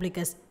Obras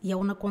Públicas e a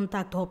uma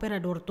contacto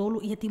operador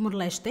tolo e a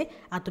Timor-Leste,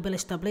 ato bela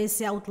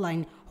estabelece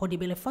outline, onde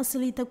bela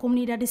facilita a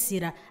comunidade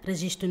Sira,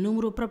 registro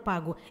número para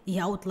pago e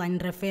a outline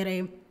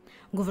refere.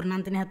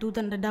 Governante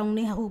Nehatutan da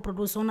Daune a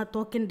produção na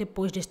token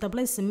depois de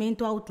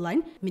estabelecimento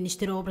outline,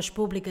 Ministério de Obras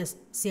Públicas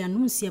se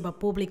anuncia para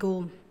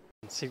público.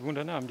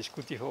 Segunda, nós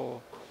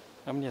discutimos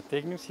a minha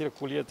técnica, se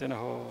recolhia até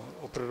o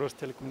operador de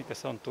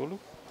telecomunicação tolo,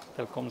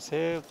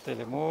 Telcomcel,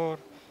 Telemor,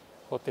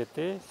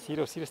 OTT,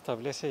 se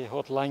estabelece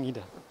hotline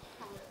ida.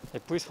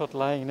 Depois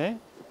hotline, né?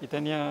 E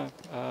tinha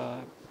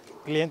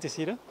cliente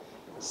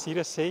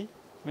Sira sei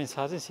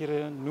mensagem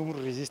Sira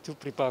número registro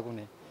pré-pago,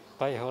 né?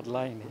 Para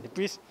hotline.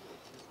 Depois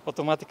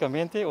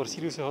automaticamente o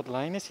Sira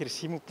hotline Sira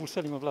simo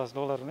pulsa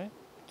 $15, né?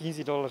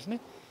 $15, né?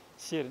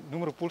 Sira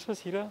número pulsa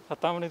Sira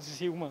hatama né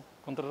se uma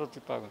contrato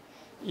pré-pago.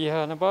 E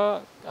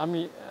naba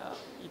ami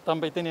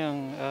também tem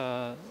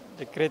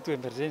decreto de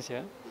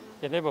emergência.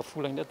 E neba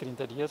full ainda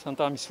 30 dias,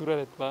 então a mistura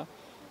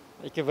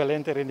é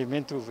equivalente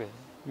rendimento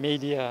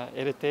média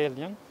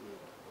RTL,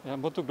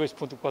 moto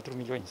 2,4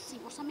 milhões.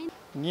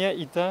 Nia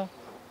ita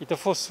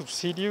for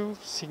subsídio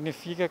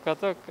significa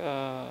kata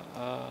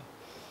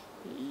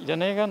ida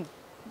negan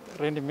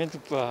rendimento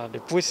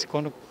depois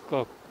quando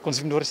o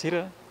consumidor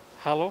sira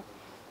halo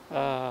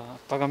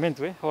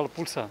pagamento halo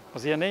pulsa.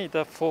 Mas ia nem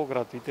ita for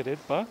gratuito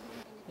pa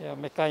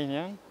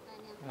mecânica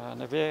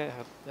nebe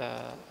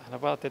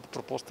ter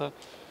proposta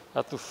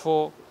atu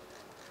fo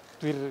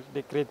tuir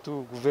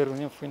decreto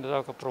governo foi ainda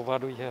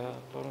aprovado e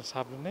não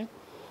sabe né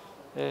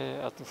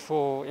atu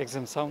fo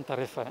exempção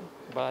tarefa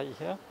vai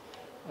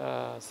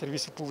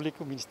serviço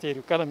público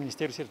ministério cada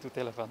ministério ser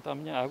tutela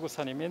vantamnya água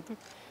saneamento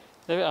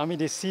deve a me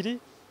decide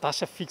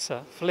taxa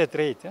fixa flat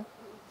rate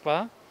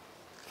pa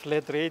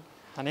flat rate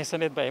anessa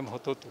net vai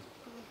mototo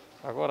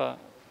agora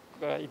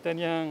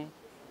italian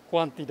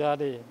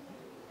quantidade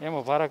é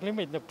uma vara clima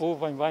ainda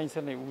povo vai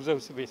ser usa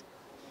o serviço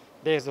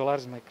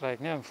 $10 mais caro,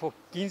 né? For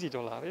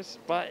 $15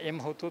 para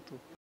M-Hototo.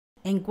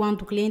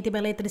 Enquanto cliente da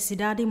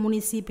eletricidade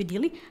município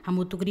dele,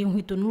 hamutu cria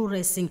hito nulo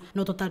racing.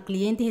 No total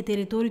cliente e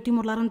território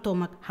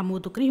Timor-Larantomac,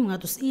 hamutu cria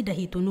atos ida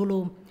hito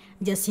nulo.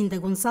 Jacinta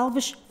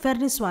Gonçalves,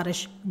 Ferdi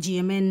Soares,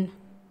 GMN.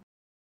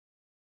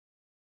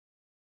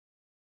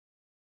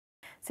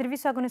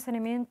 Serviço de água e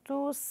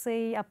saneamento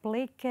se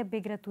aplica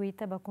bem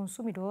gratuita para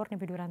consumidor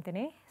durante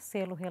né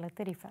selo pela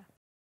tarifa.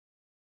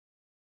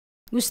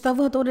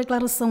 Gustavo a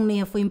declaração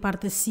né foi em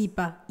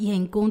participa e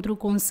encontro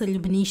com o Conselho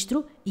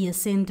Ministro e a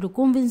Centro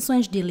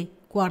Convenções dele,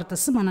 quarta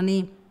semana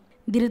né.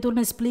 Diretor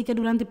não explica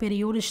durante o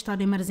período de estado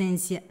de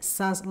emergência,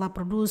 SAS lá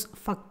produz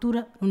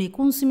fatura no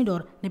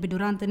consumidor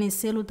durante o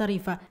selo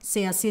tarifa,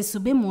 se acesso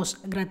bemos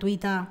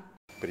gratuita.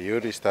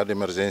 Período de estado de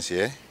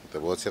emergência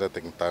então será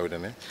tentado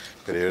né.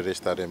 Período de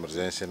estado de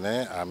emergência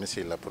né, a mim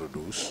se lá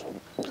produz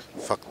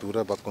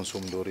fatura para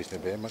consumidores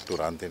né, mas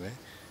durante né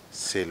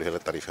selo ela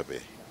tarifa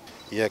bem.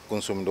 E a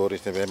consumidores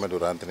também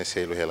durante o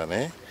selo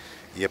né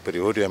e a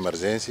período de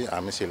emergência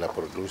a mim se lá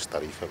produz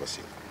tarifa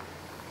assim.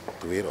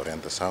 Tuir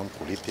orientação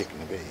política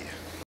né bem.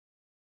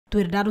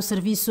 Tuir dar o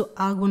serviço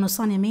água no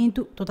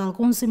saneamento total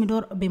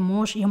consumidor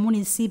bemos e a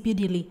município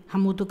dele.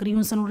 Hamuto cria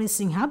no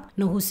Racing Hub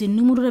no husi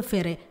número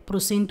refere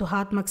porcento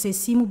hat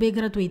maximo bem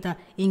gratuita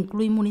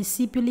inclui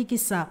município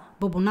Liquiçá,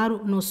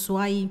 Bobonaro no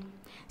Suai.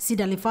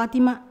 Cidália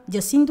Fátima,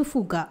 Jacinto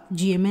Fuca,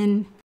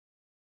 GMN.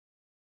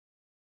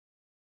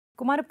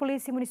 Comando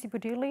Polícia Município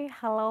de Ile,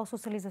 halal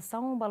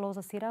socialização,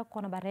 balosa sira com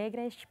as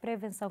regras de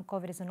prevenção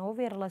Covid-19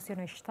 em relação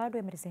ao estado de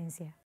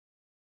emergência.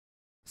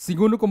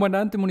 Segundo o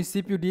comandante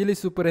município de Ile,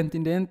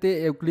 superintendente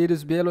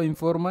Euclides Belo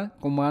informa,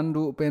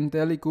 comando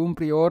PNTL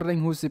cumpre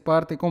ordem de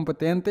parte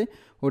competente,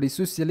 onde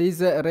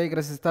socializa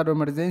regras de estado de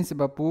emergência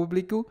para o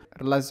público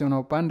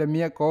relacionado à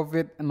pandemia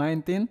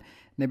Covid-19,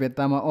 nebe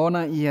tama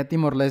ona ia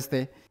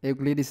Timor-Leste.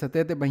 Euclides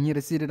Satete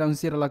banhir cidadão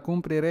sira la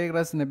cumpre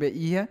regras nebe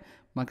ia,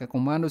 maka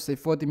comando se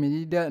forte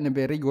medida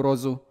nebe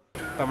rigoroso.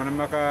 Tama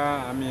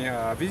maka ami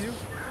aviso,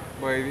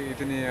 boy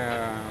itu ni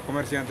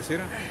comerciante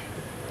sira.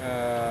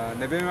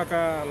 Nebe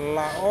maka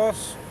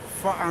Laos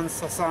faan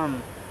sasan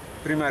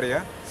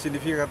primaria,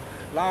 significa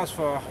Laos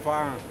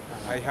faan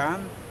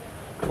aihan,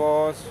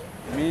 pos,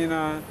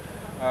 mina,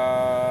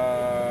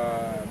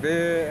 B,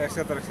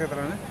 etc.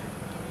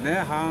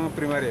 né hang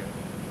primaria.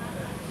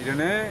 Ida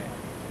né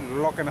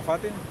loca na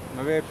fatin,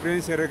 mas be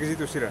prensa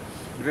requisito sira.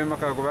 Deve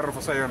maka governo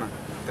fasayona.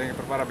 Tem que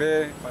preparar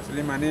B, faz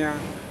limania,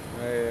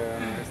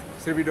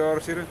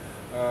 servidor sira,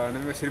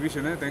 nebe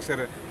serviço né, tem que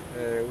ser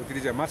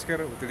utiliza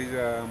máscara,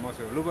 utiliza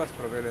luvas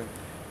para ver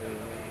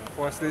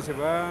assistência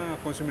para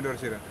consumidor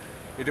sira.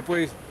 E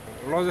depois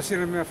loja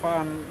sira me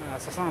fan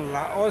sasan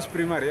Laos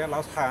primaria,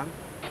 Laos han.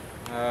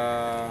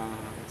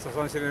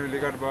 Sasan sira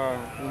ligado ba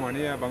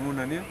umania,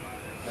 bangunania.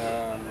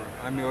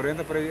 Ami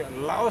orienta para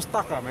Laos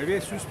taka, mas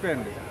be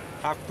suspende.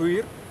 Hak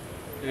tuir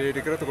e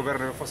decreto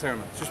governo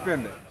fasayona,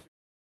 suspende.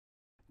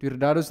 Tuir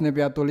dados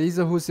nebe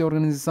atualiza a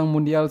Organização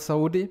Mundial de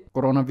Saúde,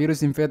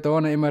 coronavírus infecta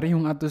ona ema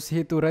rihung atus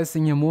hitu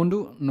racing no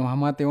mundo, no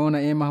hamate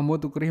ona ema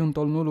hamotu krihung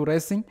tol nulu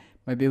racing,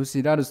 mas be os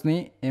dados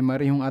ni ema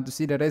rihung atus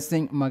ida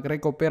racing mak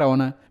recupera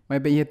ona,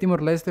 mas be ia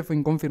Timor-Leste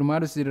foi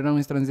confirmado cidadão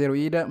estrangeiro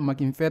ida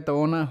mak infecta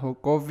ona o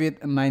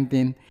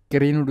COVID-19.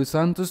 Quirino dos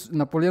Santos,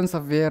 Napoleão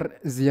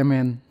Xavier,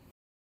 Ziamen.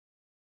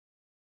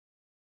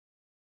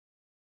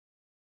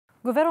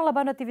 Governo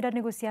labando atividade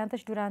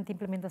negociantes durante a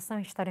implementação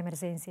do estado de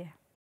emergência.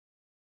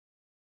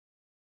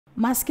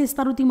 Mas que o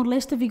Estado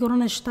Timor-Leste vigorou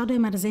no estado de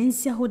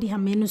emergência, onde há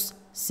menos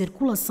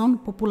circulação,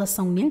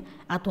 população nem,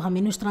 há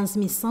menos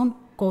transmissão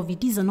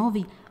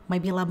Covid-19, mas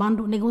bem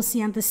labando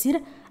negociantes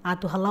sir, há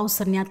halau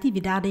serem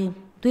atividade.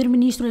 O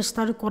ministro do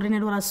Estado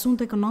coordenador do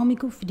assunto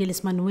econômico,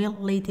 Fidelis Manuel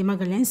Leite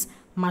Magalhães,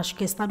 mas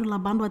que o Estado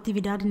labando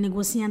atividade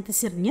negociante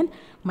sir nem,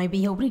 mas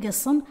bem a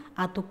obrigação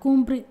a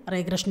cumprir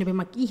regras nebe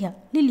maquia,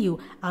 liliu,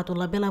 a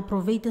labela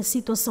aproveita a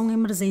situação de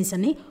emergência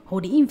ne,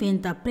 onde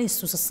inventa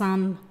preços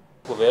san.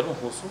 O governo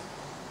russo,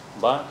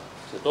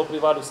 setor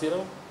privado sira,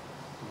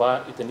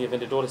 e tem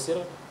vendedores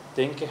sira,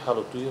 tem que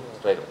halotuir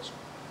regras.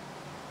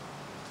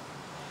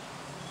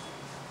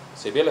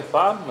 Se ele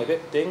faz, mas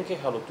tem que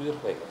halotuir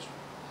regras.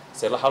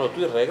 Se ela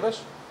halotuir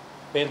regras,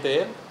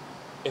 PNTL,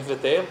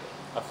 FDTL,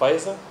 a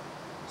Pfizer,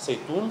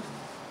 Seitun,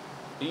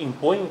 e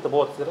impõe a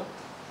tabot sira,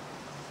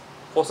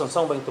 for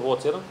sanção bem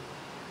tabot sira,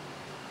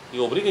 e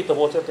obriga a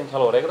tabot sira, tem que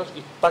halar regras,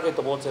 e taca a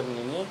tabot sira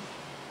em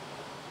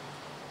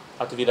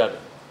atividade.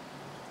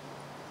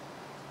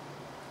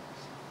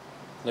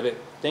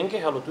 Tem que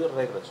halotuir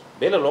regras.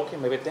 Bela loque,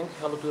 mas tem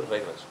que halotuir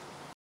regras.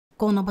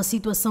 Com a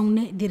situação,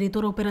 o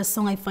diretor da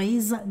operação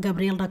Pfizer,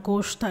 Gabriel da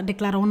Costa,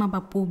 declarou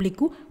na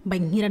público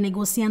que a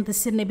negociante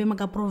se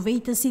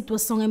aproveita a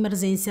situação de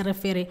emergência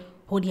refere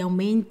onde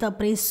aumenta o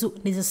preço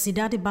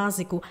necessidade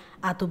básico,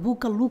 a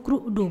busca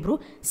lucro dobro,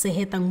 se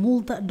retam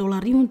multa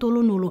 $1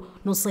 tolo nulo,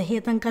 não se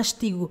retam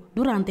castigo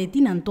durante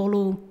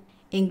tinantolo.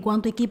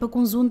 Enquanto a equipa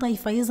conjunta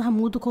Pfizer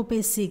Hamuto com o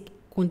PSIC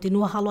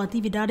continua a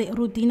atividade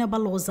rotina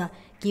balosa,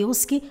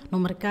 quiosque no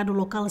mercado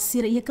local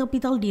Sira e a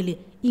capital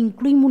dele,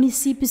 inclui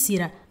município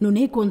Sira, no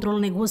nem controle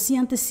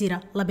negociante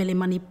Sira, labele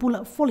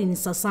manipula Folin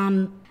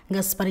Sassan.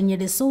 Gasparinha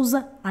de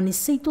Souza,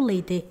 Aniceito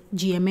Leite,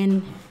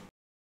 GMN.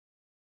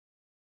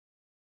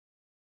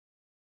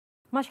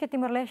 Mas que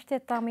Timor-Leste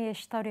também é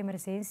estado de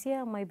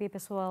emergência, mas bem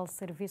pessoal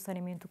serviço de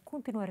saneamento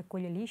continua a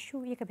recolher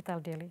lixo e a capital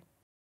dele.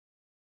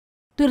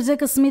 Terceiro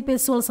que o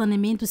pessoal de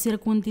saneamento Sira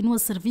continua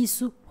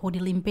serviço onde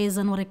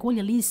limpeza não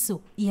recolhe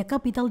lixo e a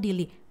capital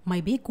dele,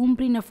 mas bem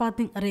cumpre na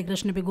fatem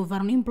regras que o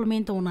governo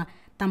implementa uma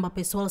também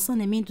pessoal de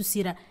saneamento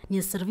Sira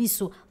no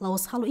serviço lá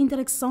os halo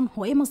interação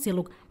com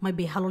emaceluk, mas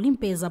bem halo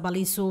limpeza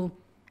baliço.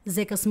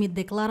 Zeca Smith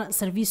declara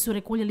serviço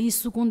recolhe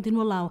lixo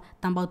continua lá,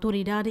 também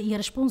autoridade e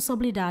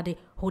responsabilidade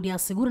onde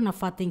assegura na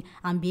fatem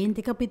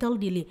ambiente capital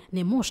dele,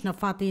 nem mostra na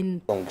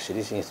fatem. Então, que se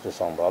diz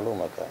instrução balo,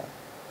 mas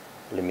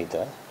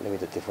limita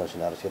de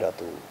funcionários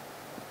direto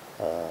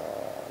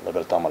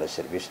libertar mal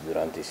serviço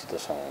durante a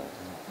situação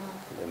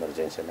de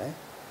emergência, né?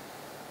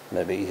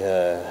 Mas bem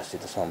a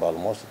situação balo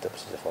mostra que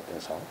precisa fazer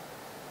atenção.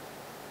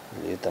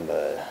 E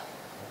também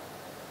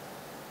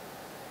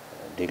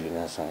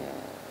declinação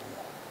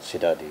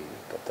cidade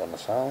capital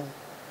nação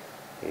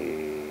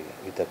e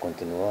está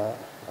continua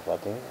a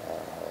fazer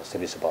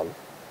serviço balo.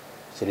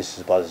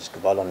 Serviços básicos que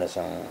balo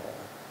são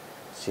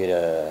ser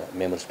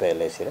membros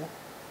PLE,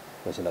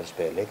 funcionários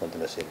PLE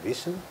continua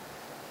serviço,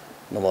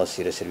 não vamos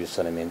ser serviço de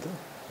saneamento,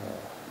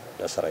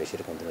 da Sarai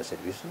ser continua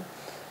serviço,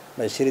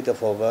 mas se está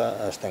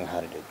fora está em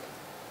hardek.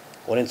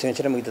 Onde se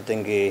encontra muito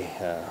tem que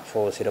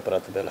fora ser para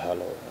também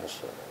halo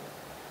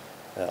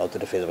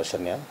autodefesa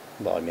basarnya,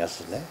 bawa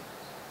miasas né,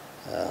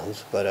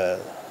 harus para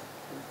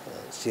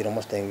se não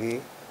tem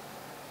que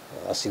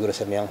assegurar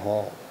ser yang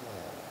ho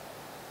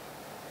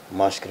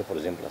máscara por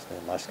exemplo,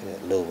 máscara,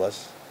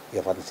 luvas e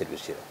a falta de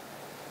serviço.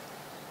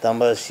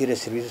 Também se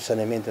serviço de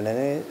saneamento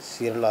né,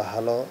 se lá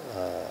halo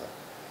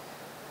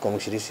como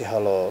se diz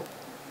halo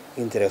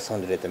interação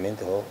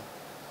diretamente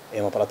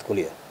é uma prato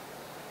colher.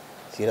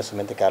 Se era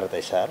somente cara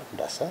deixar,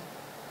 dá-se.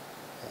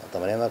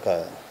 Também é que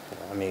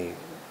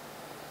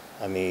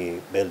a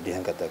mim bel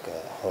dia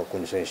que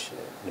condições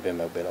de bem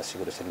bela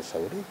segurança de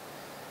saúde,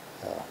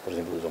 por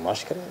exemplo, usa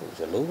máscara,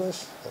 usa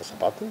luvas,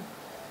 sapato,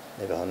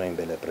 deve não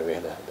bela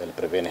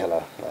prevenir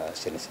ela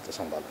ser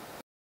situação bala.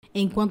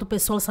 Enquanto o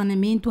pessoal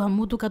saneamento a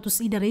muito catus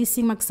ida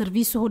racing mac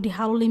serviço de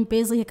halo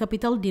limpeza e a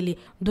capital dele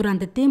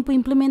durante tempo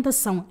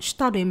implementação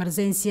estado de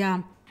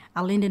emergência.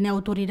 Além de a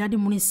autoridade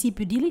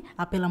município dele,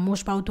 apela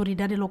mos para a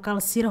autoridade local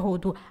Sira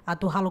Rodo a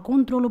torrar o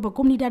controle da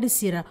comunidade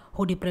Sira,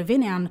 onde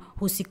prevenem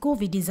o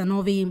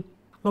Covid-19.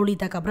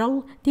 Lolita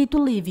Cabral, Tito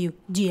Lívio,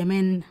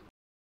 GMN.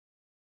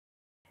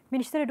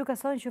 Ministério da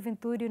Educação,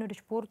 Juventude e no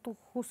Desporto,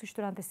 Russo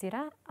Estudante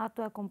Sira,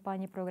 atua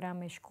acompanha o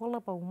programa Escola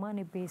para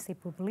Humana e BC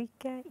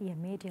Pública e a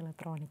Mídia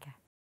Eletrônica.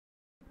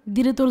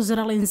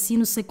 Diretor-Geral de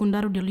Ensino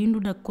Secundário de Lindo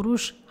da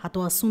Cruz,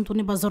 atua assunto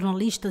neba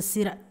jornalista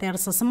Sira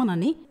terça semana,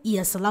 e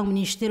a salão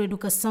Ministério da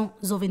Educação,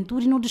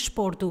 Juventude e no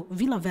Desporto,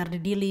 Vila Verde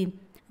dele.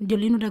 De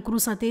Lindo da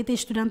Cruz até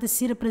estudante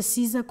Sira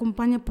precisa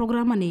acompanhar o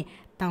programa,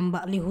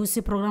 tamba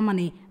lihusi programa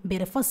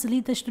bere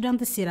facilita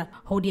estudante Sira,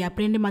 onde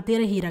aprende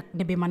matéria hira,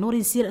 debe manor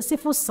em Sira se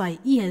fosse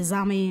e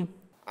exame.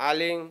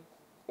 Além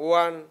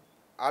uan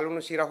aluno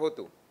Sira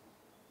hotu,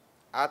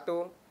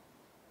 ato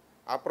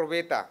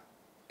aproveita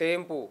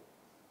tempo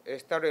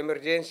estado de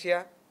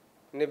emergência,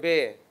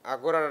 nebe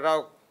agora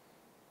rau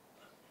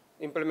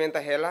implementa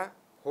ela,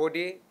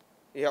 onde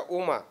ia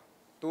uma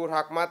tur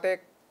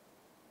hakmatek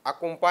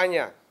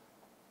acompanha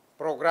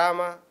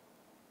programa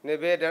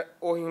nebe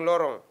ohin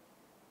lorong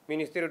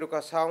Ministério da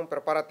Educação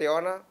prepara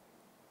teona,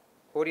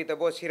 hori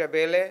tabo Sira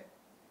bele,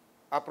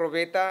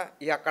 aproveita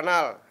e a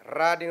canal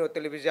rádio e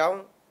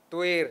televisão,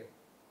 tuir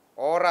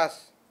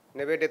horas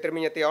nebe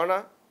determina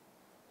teona,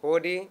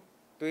 hori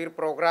tuir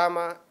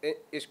programa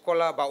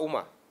escola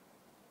bauma,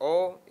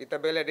 ou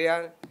itabele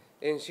dia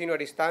ensino à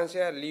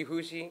distância,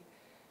 lihusi,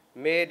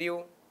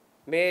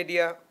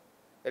 media,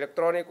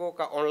 eletrônico,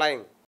 ka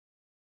online.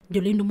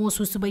 Diolindo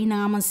moço subai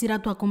na amansira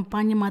tu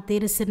acompanha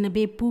matéria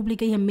CNB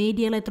pública e a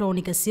mídia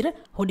eletrônica Sira,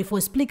 onde foi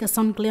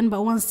explicação cliente ba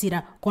wan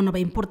Sira, com a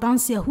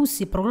importância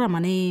russo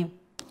programa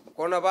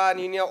Com a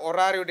linha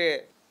horário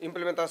de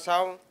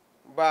implementação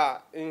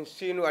ba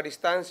ensino à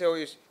distância ou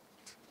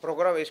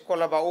programa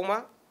escola ba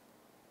uma,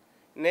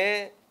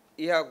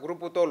 ia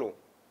grupo tolo,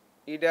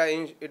 ida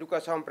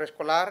educação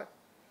pré-escolar,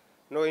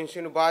 no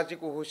ensino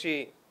básico russo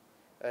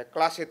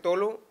classe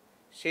tolo,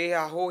 se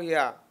a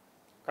rua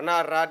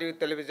canal rádio e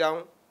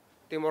televisão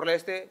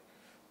Timor-Leste,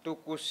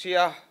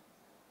 tukusia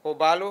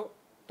hobalo,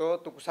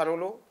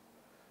 tukusanulo,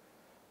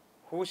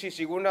 husi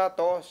segunda,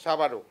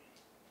 sábado.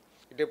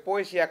 E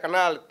depois, se a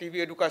canal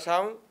TV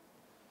Educação,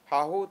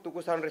 hahu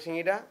tukusan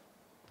resingida,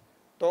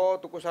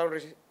 tukusan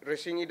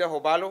resingida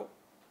hobalo,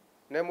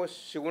 nemos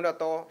segunda,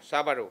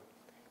 sábado.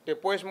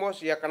 Depois,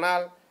 mos, e a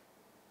canal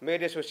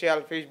mídia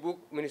social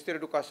Facebook, Ministério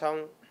da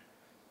Educação,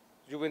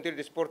 Juventude e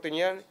Desporto,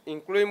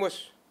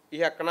 incluímos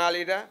e a canal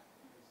ida,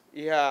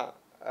 e a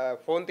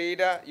fonte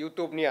ida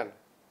YouTube nian.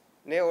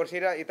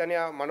 Orsira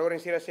itania manorin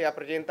sira se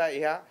apresenta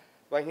iha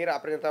banhira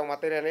apresenta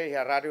matéria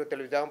iha rádio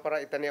televisão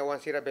para itania wan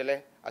sira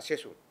bele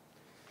acesso.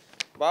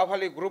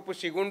 Bavali grupo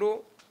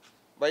segundo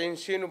vai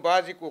ensino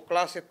básico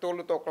classe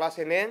tolo to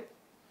classe nen,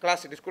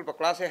 classe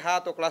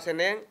H to classe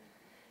nen,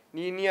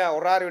 ninia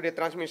horário de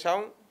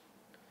transmissão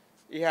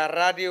iha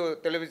rádio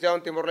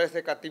televisão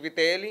Timor-Leste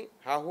cativiteli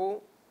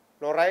hahu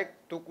loraik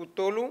tuku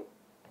tolu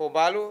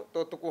hobalo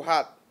to tuku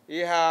hat.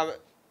 Iha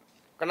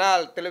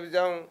canal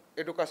televisão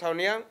educação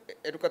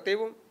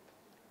educativo,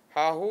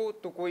 hahu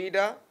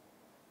tukuida,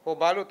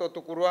 hobalo to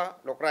tukurua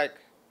lokraik.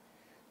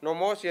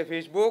 Nomos e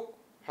Facebook,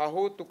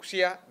 hahu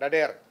tuksia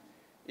dader.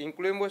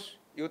 Incluímos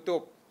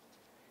YouTube.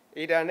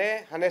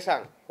 Idane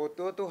hanesang,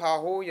 hututu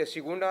hahu ya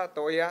segunda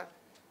toya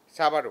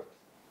sábado.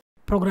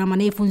 Programa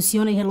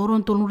funciona e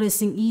loron tolun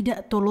recém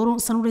ida, toloron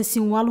sanu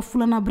recém walu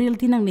fulan abril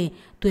tinang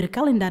tuir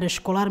calendário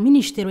escolar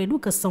Ministério da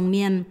Educação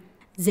nian.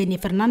 Zenia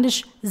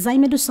Fernandes,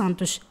 Zaime dos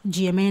Santos,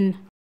 GMN.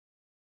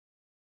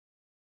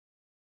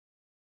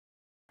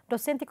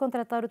 Docente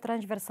contratado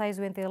transversais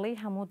do NTL,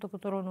 Hamuto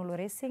Kutoro no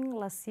Lorecing,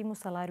 Lacimo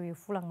Salário e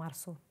Fulang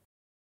Março.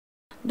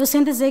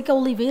 Docente Zeca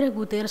Oliveira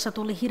Guterres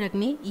Atole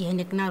Hiragni e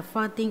Heneknar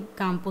Fatin,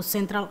 Campus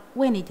Central,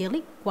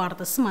 UNTL,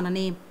 quarta semana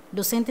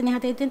Docente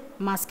hateten,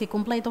 mas que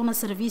completam na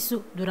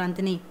serviço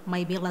durante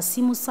mai bela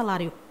Lacimo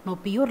Salário, no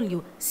pior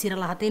liu, sira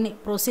lahatene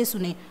processo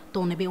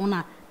tone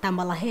beona,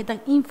 tambala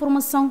hetan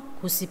informação,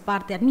 kusi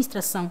parte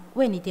administração,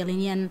 UNTL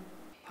nian.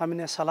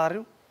 Hamine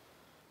salário.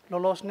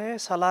 Lolos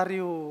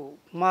salário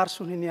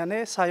março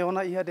niniane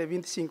sayona ia de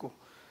 25.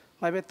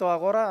 Mas beto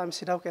agora am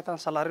sidau ketan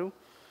salário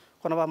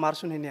quando va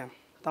março ninian.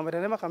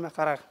 Também nema kami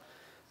karak.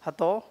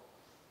 Hato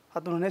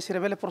ne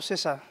sirebele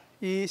processa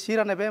e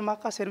sira nebe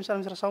maka serviço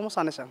administração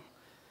sanesang.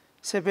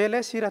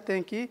 Sebele sira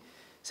tenki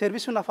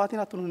serviço na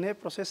fatina tunune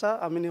processa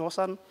amini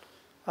osan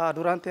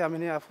durante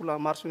amini afula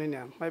março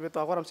ninian. Mas beto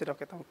agora am sidau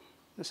ketan.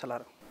 no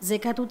salário.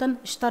 Zekatutan,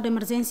 estado de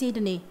emergência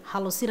idane,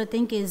 halo sira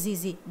tem que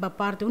exigir da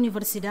parte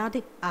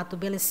universidade, ato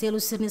bele selo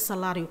sirne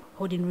salário,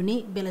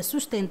 hodinuni bele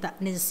sustenta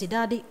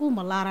necessidade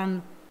uma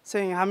laran.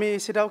 Sim, kami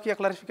sidau que a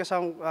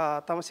clarificação,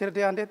 tama sira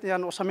de ande,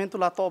 yang orçamento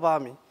lá toba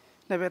ami.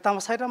 Nebe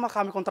tama saída mas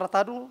kami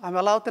contratado,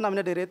 kami lá tem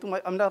amne direito,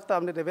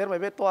 amne dever,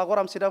 mas beto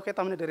agora am sidau que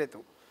amne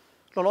direito.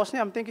 Lolosne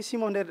am tem que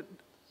simon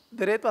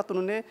direito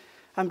atunune,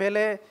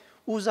 ambele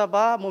usa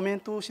ba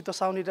momento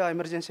situação de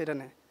emergência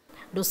idane.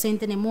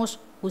 Docente nemos,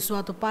 o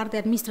sua parte da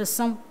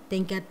administração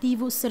tem que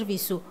ativo o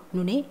serviço,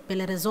 não é?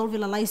 Para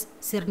resolver a lei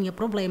ser nenhum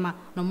problema,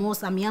 não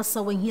mos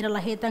ameaça ou enhira la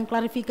reta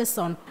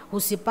clarificação.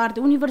 O se parte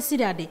da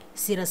universidade,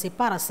 será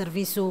separa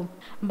serviço.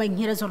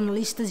 Banheira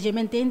jornalistas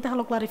gemen tenta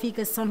a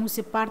clarificação o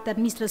se parte da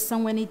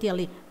administração em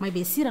Itália, mas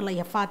besira la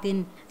ia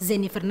faten.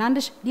 Zeni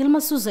Fernandes,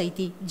 Dilma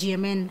Suzaiti,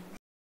 Gemen.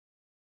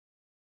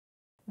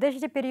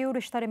 Desde o período de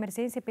estado de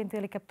emergência,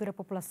 Pentele captura a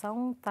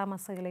população,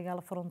 tama-se ilegal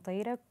a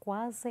fronteira,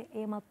 quase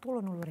é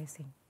matula no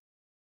Lourenço.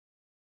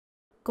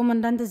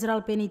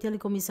 Comandante-Geral PNT e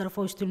Comissário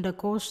Faustino da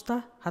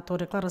Costa, a tua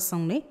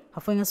declaração, né?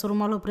 Foi a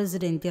sormalo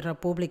Presidente da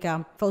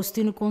República.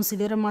 Faustino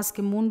considera mais que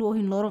o mundo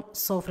hoje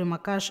sofre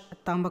macas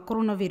tamba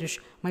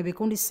coronavírus, mas a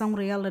condição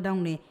real da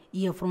né?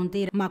 E a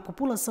fronteira, mas a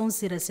população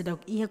será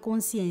e a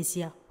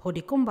consciência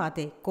de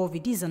combate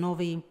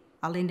Covid-19.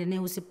 Além de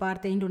não se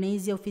parte, a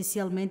Indonésia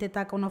oficialmente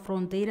ataca na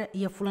fronteira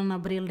e a fulana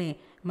Abril, né?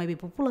 Mas a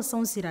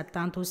população será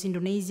tanto os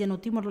Indonésia no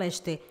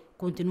Timor-Leste,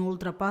 continua a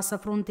ultrapassar a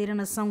fronteira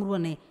na São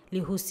Ruane, lhe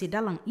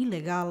russidalang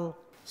ilegal.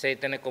 Se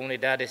tem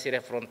comunidade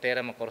sira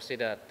fronteira, mas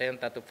corrida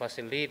tenta tu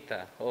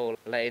facilita ou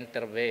la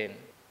intervene.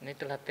 Nem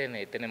telah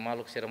tem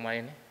maluk sira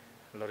main,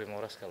 lori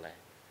moras kala.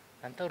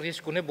 Então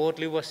risco ne bot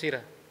liwa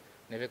sira.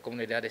 Neve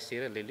comunidade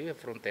sira lili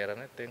fronteira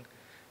ne tem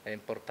é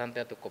importante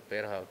a tu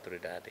cooperar a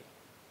autoridade.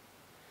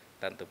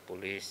 Tanto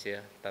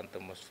polícia,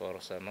 tanto mos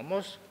força,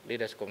 mos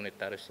líderes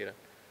comunitários sira.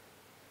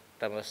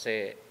 Tama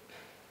se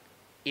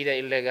ida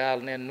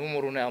ilegal né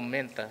número né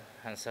aumenta,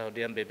 hansa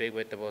odian bebê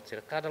gueta bot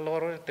sira. Cada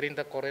loro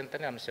 30 40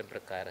 né am sempre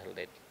cara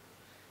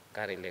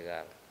cara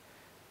ilegal.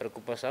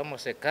 Preocupação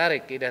mas é cara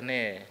que ida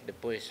né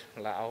depois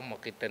lá alma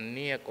que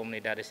tenia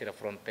comunidade sira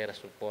fronteira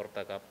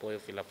suporta que apoio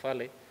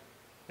filafale.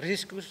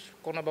 Riscos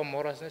com a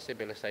moras né se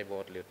bele sai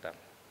bot liutam.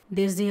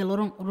 Desde a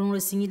Lorong,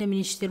 o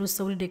Ministério da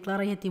Saúde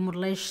declara que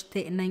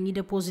Timor-Leste na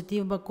ida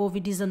positiva para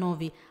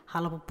Covid-19.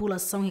 A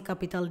população e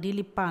capital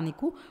dele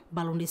pânico,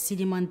 balão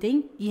decide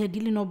mantém e a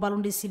dele no balão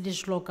decide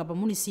desloca para o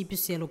município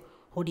selo,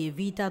 onde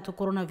evita o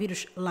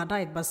coronavírus lá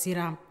da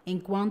Basira.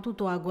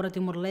 Enquanto agora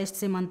Timor-Leste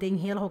se mantém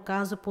o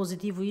caso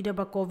positivo ida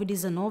para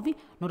Covid-19,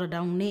 no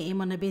da UNE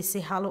emana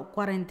BC halo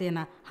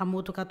quarentena. A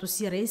moto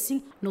catucia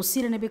racing, no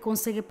Sira nebe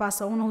consegue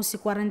passar uma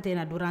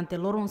quarentena durante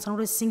Lorong São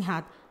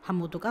Resinhat.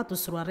 Hamuto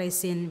Katus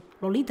Racing,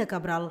 Lolita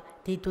Cabral,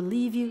 Tito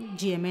Lívio,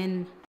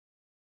 GMN.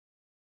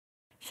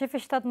 Chefe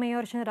de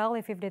Estado-Maior-General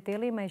FFDT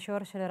e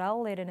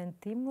Major-General Leran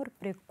Timor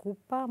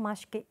preocupa,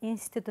 mas que a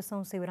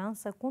instituição de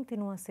segurança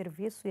continua a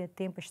serviço e a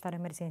tempo de estar em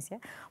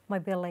emergência,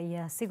 mas bela e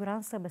a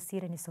segurança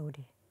basira na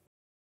saúde.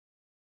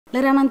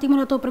 Leran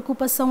Timor a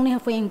preocupação ne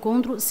foi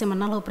encontro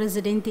semanal ao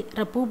presidente da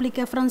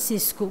República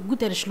Francisco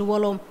Guterres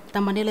Luolo.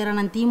 Também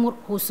Leran Timor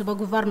o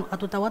governo a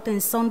total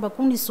atenção para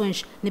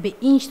condições de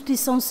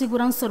instituição de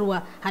segurança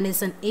rua, a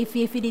nessa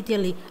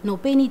FFDT no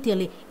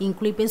PNT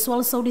inclui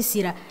pessoal saúde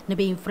sira,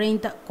 nebe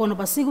enfrenta com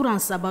a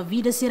segurança da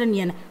vida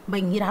siraniana,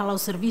 vai ir ao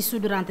serviço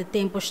durante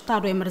tempo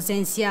estado de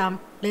emergência.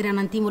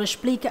 Leran Timor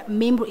explica,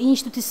 membro da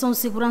instituição de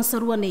segurança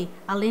rua ne,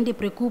 além de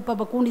preocupa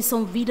para a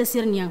condição de vida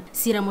siraniana,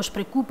 siramos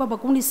preocupa para a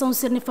condição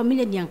de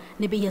família niang,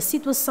 nebe a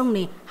situação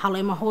ne, halo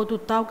ema hotu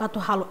tal kato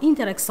halo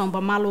interação ba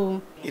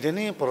malo. Ida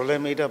nem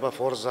problema ida para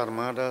forças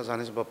armadas,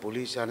 anis para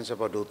polícia, anis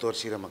para doutor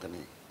sira makane.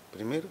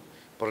 Primeiro,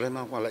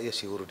 problema com a lei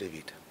seguro de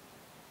vida.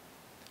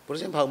 Por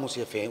exemplo, a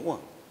música fez uma.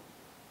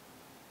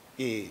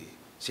 E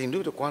sem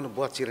dúvida quando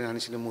buat sira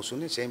anis de musuh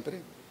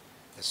sempre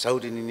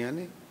saúde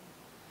niane,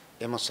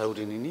 ema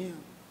saúde ninia,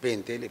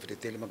 pentele,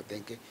 fretele mak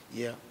tem que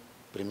ia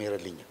primeira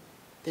linha.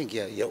 Tem que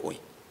ia oi.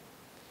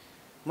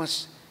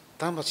 Mas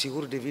tambah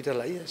seguro de vida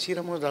lá ia,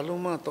 sira mo dalu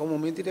ma tau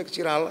momento dia que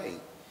sira lá.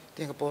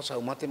 Tem que possa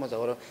o mate mas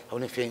agora a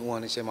une fez uma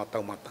nesse mata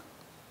o mata.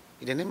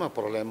 E nem mais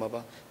problema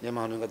ba, nem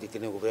mais nunca de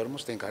ter o governo,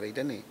 mas tem cara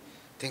ida nem.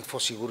 Tem que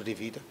for seguro de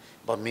vida,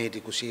 ba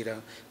médico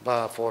sira,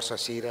 ba força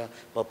sira,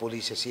 ba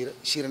polícia sira,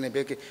 sira nem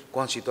bem que com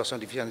a situação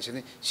difícil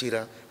nesse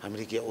sira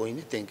América hoje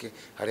nem tem que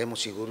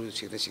haremos seguro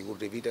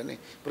de vida nem.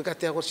 Porque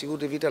até agora seguro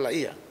de vida lá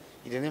ia.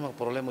 E nem mais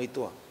problema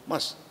itu,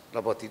 mas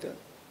la batida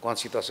com a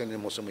situação de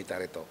moço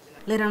militar então.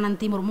 Leran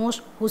Timor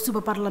Mos, o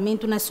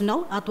Subparlamento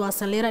Nacional atua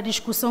acelera a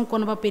discussão com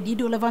o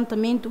pedido de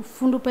levantamento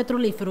fundo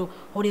petrolífero,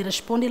 onde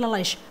responde a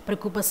leis,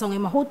 preocupação em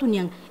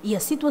Mahotunian e a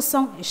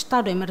situação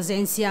estado de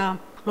emergência.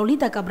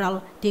 Lolita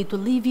Cabral, Tito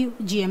Lívio,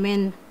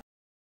 GMN.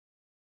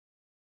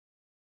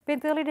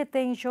 Pentele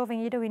detém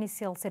jovem ida o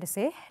inicial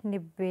CDC,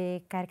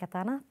 Nebe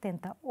Karikatana,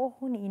 tenta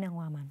Ohun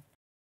Inanguaman.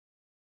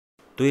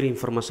 Tuir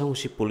informação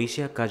si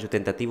polícia caso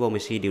tentativa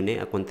homicídio ne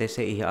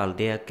acontece em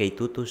aldeia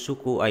Keitutu,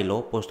 suku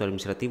Ailo, posto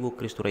administrativo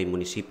Cristo Rei,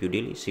 município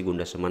dele,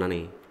 segunda semana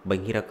ne.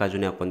 Banhira caso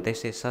ne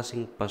acontece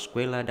sasing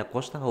Pascuela da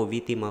Costa ou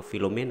vítima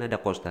Filomena da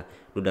Costa,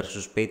 no dar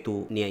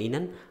suspeito nia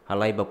inan,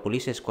 halai ba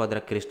polícia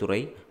esquadra Cristo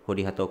Rei,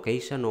 hodi hato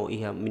keisa no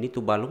iha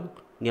minuto balung,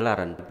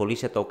 nilaran.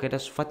 Polícia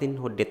toquedas fatin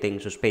ho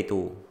deteng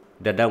suspeito.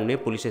 Dadang ne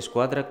polícia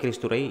esquadra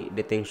Cristo Rei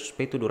deteng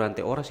suspeito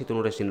durante horas itu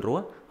no resin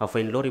rua,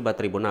 afain lori ba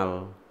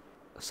tribunal.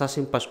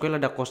 Sasim Pascuela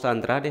da Costa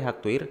Andrade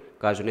haktuir,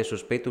 kaso ne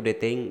suspeito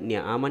deteng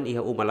nia aman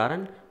iha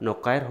umalaran, no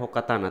kair ho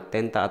katana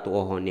tenta atu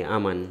oho nia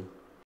aman.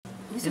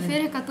 Bisa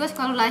fere katuas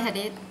kalau lai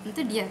hadet,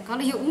 itu dia.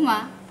 Kalau iha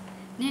uma,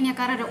 nia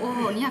kara da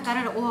oho, nia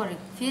kara da oho.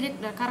 Fere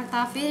da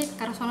karakta fere,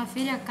 karasona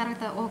fere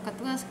karakta oho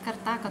katuas,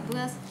 karta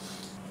katuas.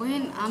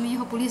 Poin ami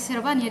iha polisi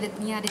serba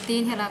nia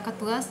deteng hela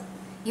katuas,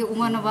 iha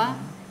uma nova,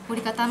 podi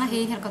katana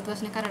he hela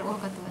katuas nia kara da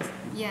oho katuas.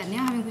 Ya,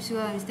 nia kami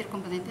kusua mister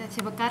kompetente,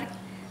 sebab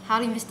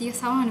hal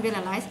investigação na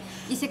bela lais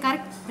e se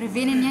cara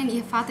prevene nia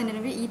e fata na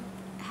be e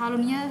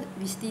halunia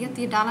investiga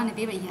te dala na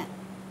beba ia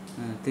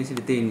tem se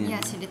detém ya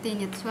se detém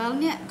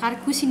soalnya cara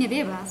kusine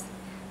bebas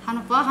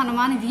hanu pa hanu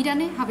mane vida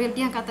ne habel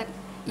dia kata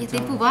e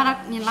tempo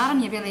barak ni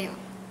laran ya bela yo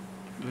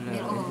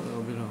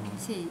bela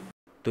si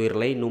Tuir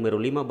lei número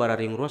 5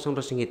 bararing ruasang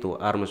resing itu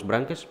armas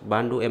brancas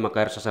bandu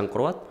makair sasang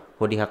kroat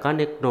hodi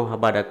hakanek no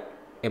habadak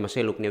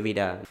seluk nia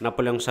vida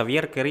Napoleão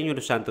Xavier Querinho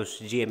dos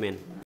Santos GMN.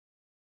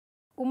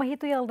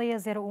 Umahito e aldeia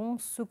 01,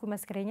 suco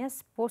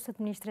Mascarenhas, posto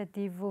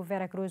administrativo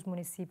Vera Cruz,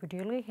 município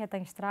dele,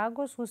 retan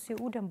estragos, usi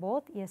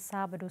udambot e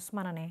sábado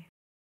semana.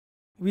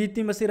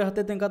 Vítima será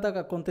tem cada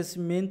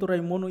acontecimento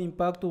Raimundo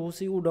impacto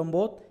usi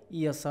udambot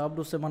e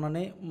sábado semana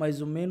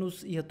mais ou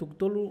menos e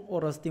tuktolo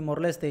horas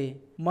Timor-Leste.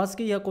 Mas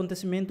que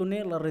acontecimento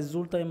la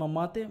resulta em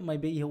mamate, mas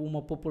bem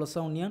uma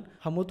população nian,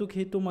 hamutu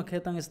que hituma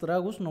retan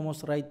estragos no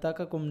mostra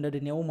itaka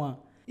comunidade neuma.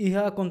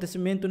 Iha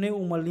acontecimento ne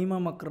uma lima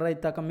makrai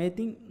taka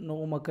meeting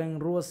no uma kain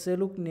rua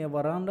seluk ne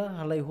varanda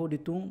halai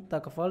hoditung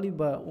taka fali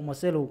ba uma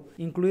seluk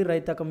incluir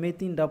rai taka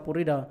meeting dapur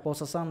ida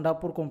posasan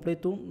dapur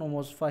completo no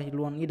mos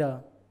fahiluan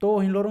ida. To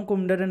hinlorong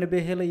comunidade ne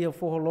behela ia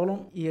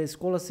forrololong ia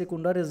escola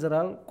secundária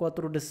geral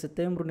 4 de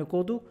setembro ne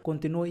kodu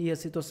continua ia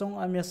situação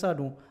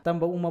ameaçado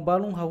tamba uma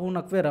balung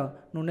hahunak vera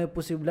no ne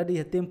possibilidade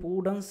ia tempo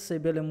udan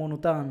sebele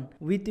monutan.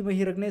 Vítima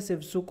hirakne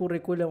se suku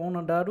recolha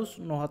ona dados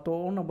no hato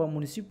ona ba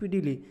município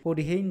dili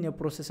pode reine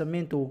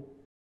processamento.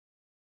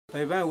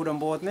 Vai udan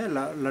bot ne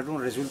la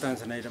dun resultan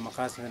sana ida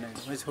makas ne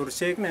mas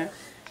horsek ne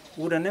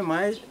udan ne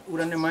mai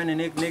ne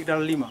nek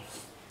dal lima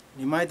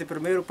ni mai te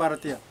primeiro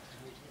partia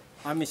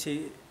ami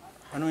se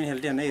anu ini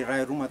heldia nei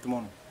rai rumah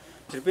temono.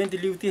 De repente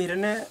liuti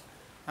hirane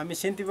ami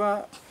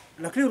sentiva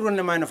lakli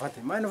urune mai na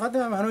fate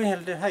anu ini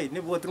heldia hai ne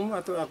buat rumah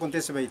atau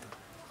acontece baita.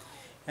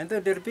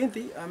 Então de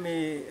repente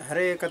ami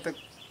hare kata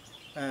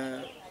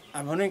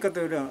anu ini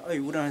kata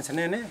udah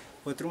sana ne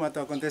buat rumah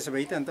atau acontece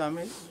baita então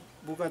ami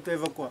buka tu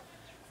evacua.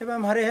 Eba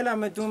am hare hela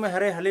ami tu me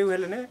hare haleu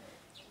hela ne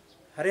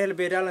hare hela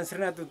bedalan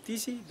serna tu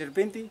tisi de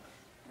repente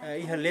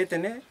iha lete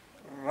ne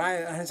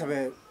rai han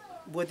sabe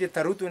buat dia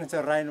tarutu ne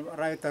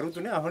rai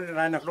tarutu ne ahon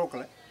rai nak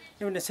lokal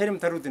ne serim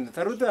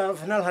tarutu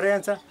final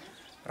harian sa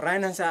rai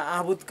nan sa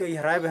abut ke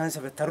rai be han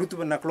sa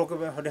tarutu nak lokal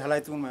be hode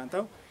halai tu ma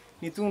tau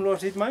ni tu lo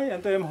sit mai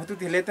anto em hotu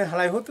dilete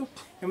halai hotu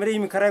emre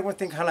imi karai ko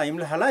think halai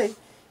imle halai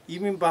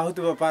imi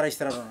bahutu ba para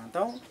istra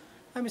tau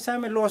ami sa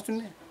me lost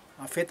ne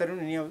a fetaru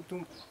ne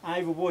tu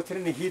ai bo tre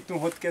ne hit tu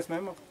hot kes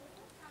mai ma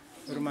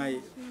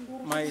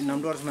mai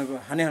namdor mai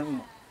hane han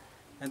uma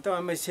então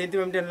ami senti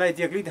mem den lai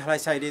diakli halai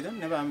sai de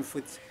ne ba ami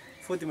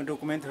foto me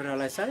documento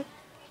halai sai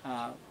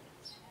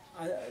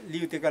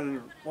liu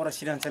tekal ora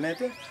sidan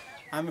sanete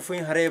ami foi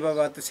hare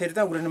baba tu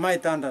serta uran mai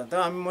tanda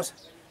ta ami mos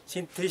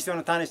sin triste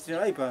na tane stri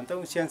ai pa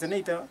então sian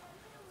saneta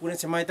uran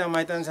se mai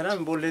tan sana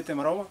me bollete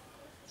maroma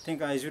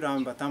tenka ajura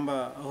am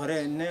batamba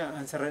hore ne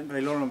ansar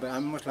relolon be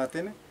ami mos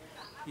latene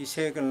e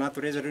se que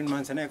natureza rin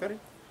man sana kare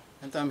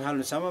então ami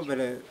halu sama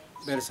bele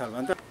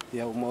salvanta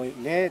ya mo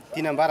ne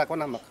tinambara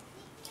kona mak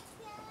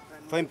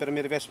foi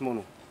primeira vez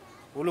mono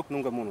uluk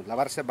nunca mono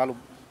lavarse balu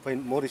foi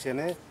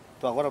morisene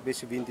tu agora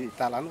besi 20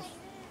 italianos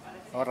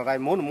agora rai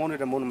mono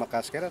da mono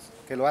macasqueras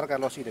que luarga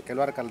los ide que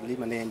luarga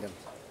lima nenda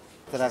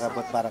traga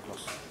buat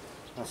baraklos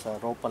asa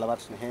roupa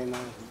lavar-se hena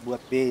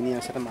buat beni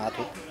yang sedang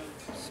atur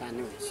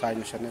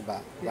sanu sana ba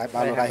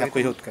balu rai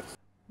hakuihut kan.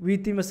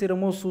 Vítima será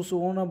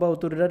susuona ba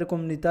autoridade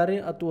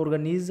comunitária atu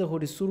organiza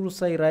hori suru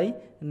sairai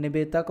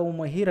nebetaka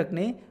uma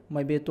hirakne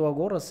mas beto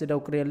agora se dá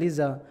o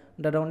realiza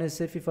dadone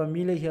sefi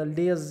família e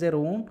aldeia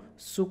 01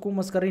 suku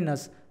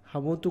Mascarenhas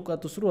hamutuk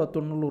atu suru atu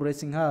nulu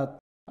racing hat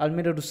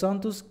Almeida dos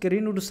Santos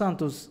Quirino dos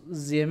Santos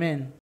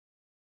GMN.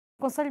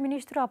 O Conselho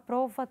Ministro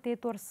aprova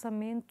teto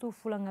orçamento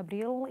fulang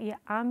Abril e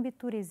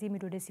âmbito regime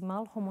do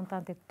decimal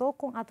remontante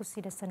tocam atu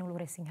cidadã nulu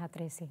racing hat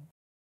racing.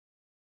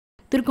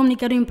 Ter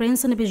comunicado à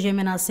imprensa na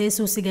BGM na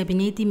acesso ao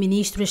gabinete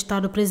Ministro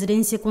Estado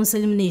Presidência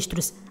Conselho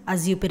Ministros,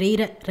 Azio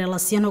Pereira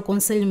relaciona o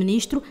Conselho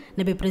Ministro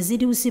na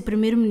presídio o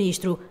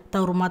Primeiro-Ministro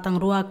Tauro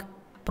Matangruak.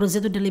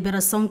 Projeto de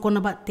liberação com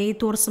a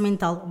teto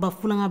orçamental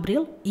bafulang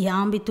Abril e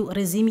âmbito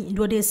regime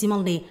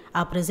 20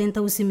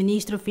 apresenta o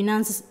ministro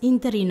Finanças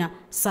interina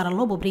Sara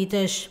Lobo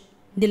Britas.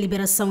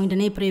 Deliberação ainda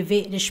nem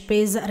prevê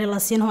despesa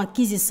relacionada à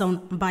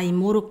aquisição de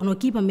moro no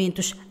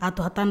equipamentos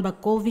atuatando a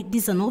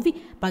Covid-19,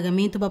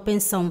 pagamento da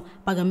pensão,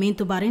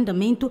 pagamento do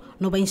arrendamento,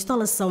 nova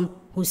instalação,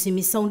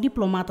 missão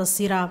diplomata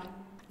será.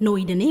 No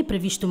IDNE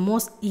previsto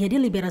e a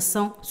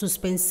deliberação,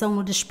 suspensão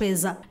na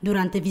despesa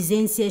durante a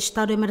vigência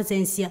estado de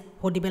emergência,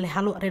 ou de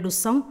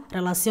redução,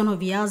 relação à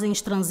viagem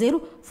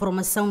estrangeiro,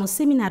 formação no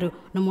seminário,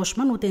 no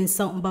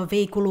manutenção do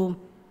veículo.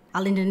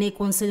 Além de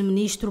Conselho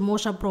Ministro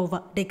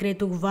aprova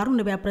decreto do governo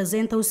deve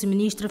apresentar o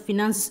ministro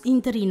Finanças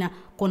interina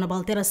com a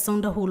alteração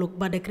da rolo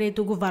para decreto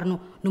do governo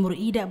número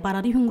ida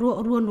para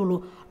Rua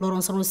Nulo,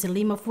 Lourenço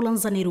Lima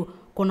Fulanzaneiro,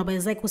 com a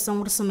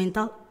execução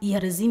orçamental e a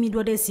regime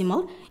do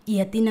decimal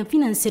e a tina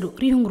financeiro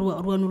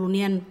Rua Nulo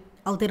Nian.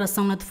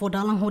 Alteração na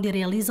Tfodalan onde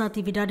realiza a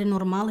atividade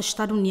normal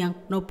Estado União,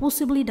 na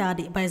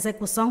possibilidade da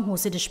execução ou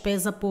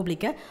despesa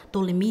pública,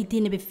 do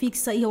limite nebe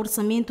fixa e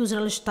orçamento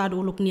geral Estado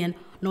União,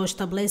 não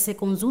estabelece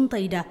conjunta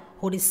ida,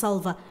 onde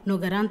salva, não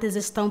garante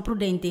gestão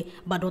prudente,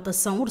 da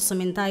dotação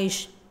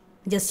orçamentais.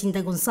 Jacinta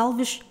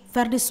Gonçalves,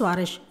 Ferde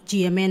Soares,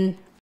 GMN.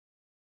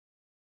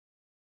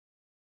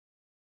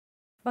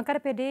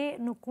 Bancada PD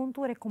no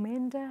conto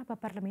recomenda para o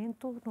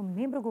Parlamento no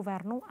membro do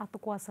governo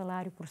atuar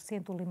salário por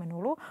cento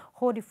limanulo,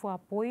 onde foi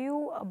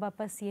apoio para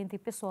paciente e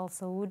pessoal de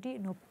saúde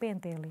no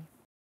PNTL.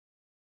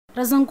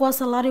 Razão com o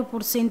salário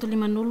por cento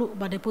limanulo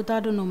para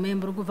deputado no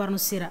membro do governo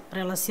Sira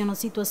relaciona a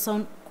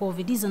situação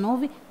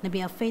Covid-19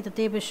 nebe afeta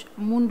tebes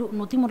mundo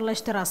no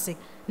Timor-Leste race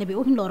nebe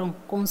o Hindoron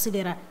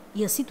considera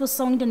e a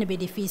situação ainda nebe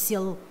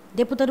difícil.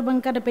 Deputado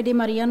bancada PD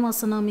Mariano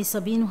Assanami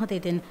Sabino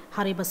Hateten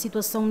hariba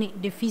situação ni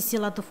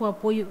difícil ato foi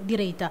apoio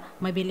direita,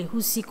 mas bele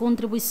husi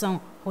contribuição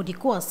onde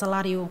com o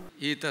salário.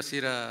 Ita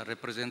Sira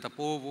representa o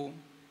povo,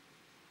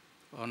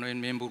 não é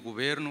membro do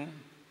governo.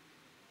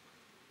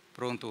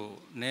 Pronto,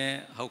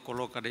 né, ao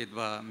colocar aí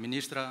a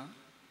ministra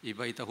e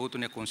vai estar junto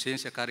na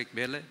consciência carik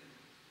bele.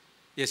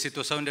 E a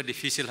situação ainda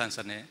difícil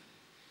hansa né.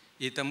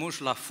 E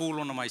estamos lá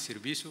full no mais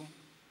serviço.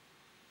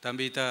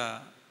 Também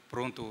está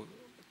pronto,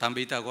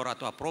 também está agora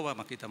a prova,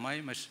 mas kita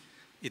mais, mas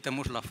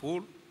estamos lá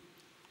full.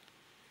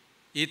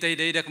 E a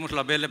ideia é que estamos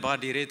lá bele vai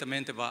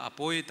diretamente vai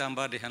apoio,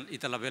 também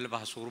está lá bele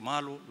vai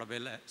surmalo, lá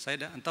bele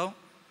saída. Então,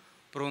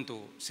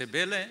 pronto, se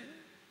bele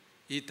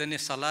e tem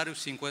salário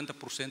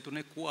 50%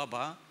 ne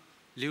kuaba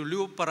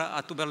liu para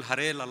atubel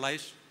harela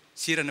lais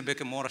sira nebe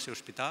que mora no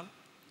hospital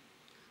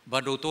ba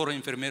doutor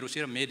enfermeiro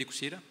sira médico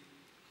sira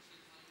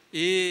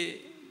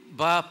e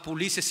ba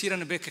polícia sira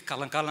nebe que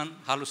kalan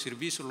halo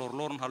serviço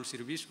lorlorn halo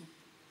serviço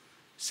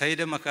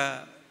saída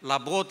maka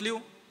labot liu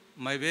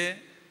mas be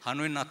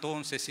hanoi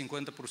naton se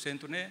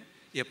 50% ne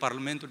e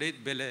parlamento de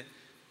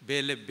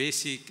bele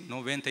basic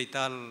 90 e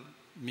tal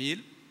mil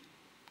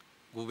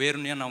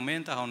governo não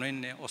aumenta hanoi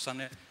ne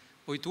osane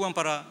oituan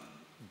para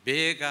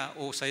bega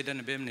ou saída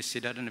na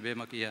necessidade na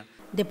maquia.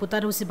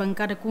 Deputado se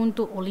bancada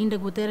conto Olinda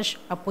Guterres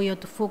apoia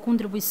a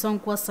contribuição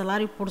com o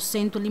salário por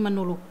cento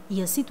limanulo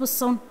e a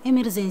situação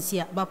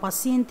emergência para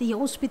paciente e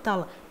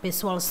hospital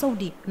pessoal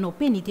saúde no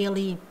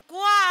PNTL.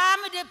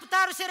 Quando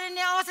deputado serene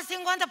ossa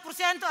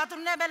 50% a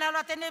turne bela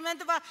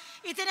atendimento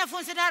e tem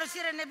funcionário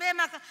serene bem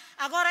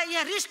agora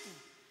ia risco.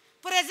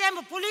 Por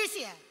exemplo,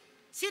 polícia,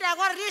 se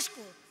agora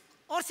risco.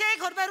 Ou sei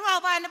que o beruah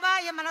vai na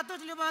baia, mas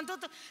tudo levantou,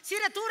 se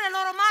retura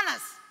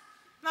loromanas.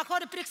 Mas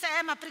quando priksa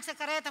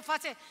careta,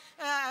 faz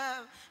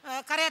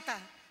careta.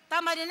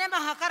 Também nem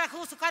mais cara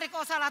custo cara que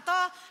osa lato,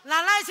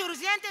 lá é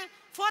urgente,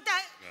 foto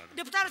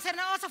deputado ser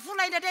na ossa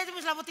fula ainda desde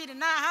lá botina,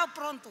 na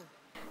pronto.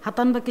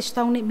 Hatan ba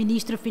questão ne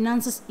ministra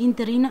Finanças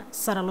interina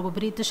Sara Lobo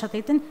Britas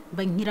Chateten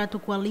bem hiratu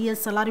qualia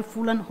salário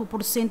fulan ho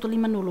por cento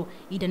limanulo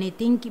e da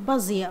netin que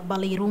baseia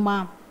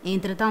baleiruma.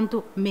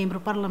 Entretanto, membro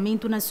do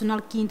Parlamento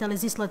Nacional Quinta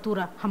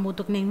Legislatura,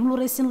 Hamoto Nulo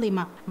Recém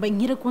Lima,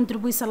 bem hira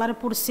contribui salário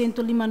por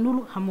cento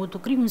limanulo, Hamoto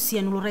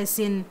Criuncia Nulo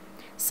Recém.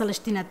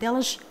 Celestina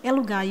Telas,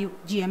 Elo Gaio,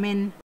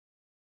 GMN.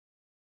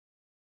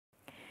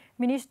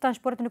 Ministro de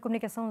Transporte e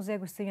Comunicação Zé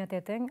Agostinho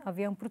Teteng,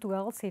 avião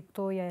Portugal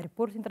aceitou o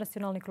aeroporto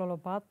internacional Nicolau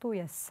Lobato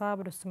e a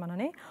sábado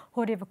semana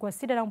onde evacuou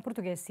cidadão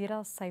português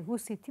Sira sai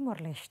Rússia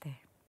Timor-Leste.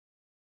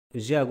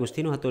 Zé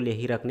Agostinho atolhe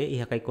hirakne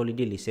e hakai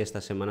kolidili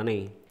sexta semana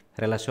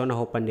Relaciona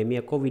a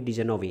pandemia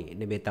Covid-19,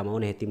 nebe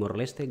tamaone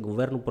Timor-Leste,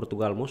 governo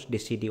Portugal mos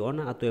decidi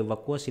ona atau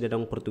evacua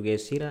cidadão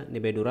português Sira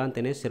nebe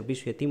durante ne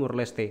serviço e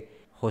Timor-Leste,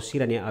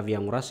 hosira ne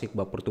avião rasik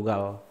ba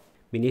Portugal.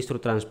 Ministro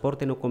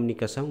Transporte e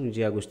Comunicação,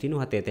 Zé Agostinho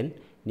Hateten,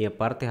 nia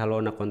parte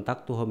halo na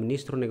contacto ho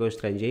Ministro Negócio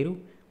Estrangeiro,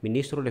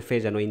 Ministro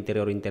Defesa no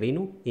Interior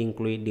interino,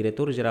 inclui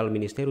Diretor-Geral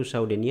Ministério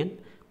Saudenian,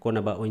 com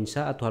a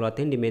OINSA atu halo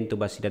atendimento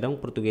ba cidadão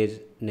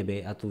português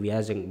nebe atu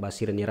viagem ba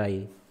Sira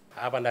Nirai.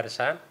 A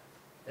Bandarsan,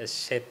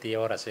 7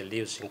 horas e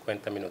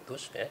 50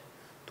 minutos,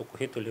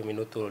 tukuhito 1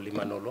 minuto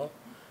 5 nolo,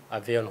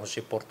 avião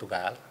hoje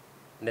Portugal,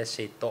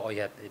 nesse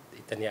toia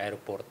itania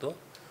aeroporto.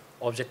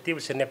 O objetivo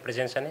é a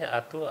presença né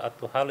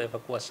atu halo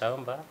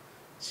evacuação ba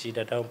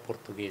cidadão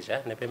português,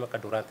 né bem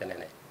durante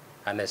né.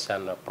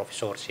 anesan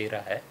profesor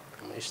sira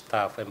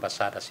staff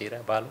embasada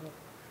sira balu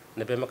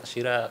nebe maka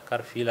sira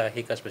kar fila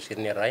hikas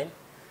besirni rain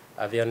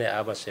avione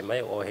aba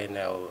semai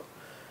ohene o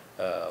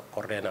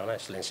coordena na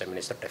excelência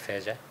ministro de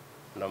defesa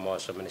no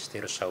nosso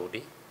ministério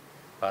saúde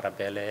para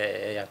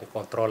bele yang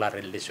controla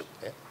religião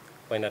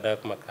pois nada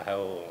maka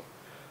hau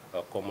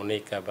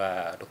comunica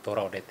ba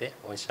doutora odete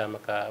onsa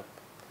maka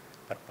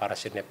para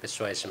sirne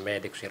pessoas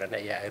médicos sira na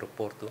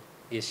aeroporto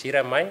e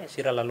sira mai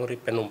sira laluri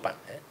penumpang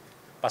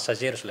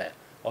passageiros lá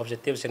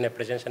objetivo sirne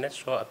presença ne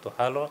só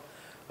atuhalo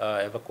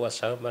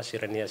evacuação mas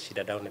sirania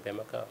cidadão ne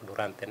maka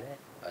durante ne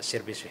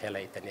serviço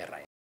hela itania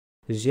rai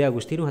Zé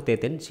Agustino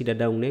hateten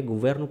cidadão ne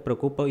governo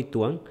preocupa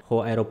ituang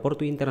ho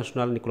aeroporto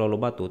internasional Nicolau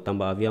Lobato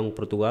tambah avião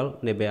Portugal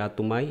nebe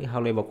atumai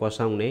halo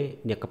evacuação ne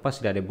nia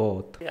capacidade de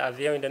bot.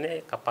 Avião ainda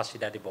ne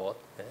capacidade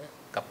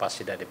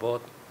de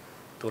bot,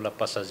 tula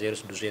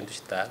passageiros 200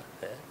 e tal,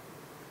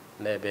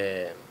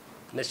 nebe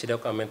ne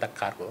cidadão que aumenta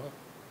cargo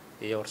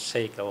e eu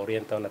sei que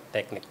orienta na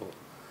técnico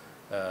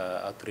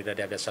autoridade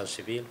de aviação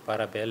civil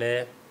para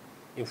bele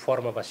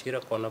informa basira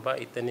konaba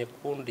itene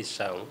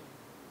condição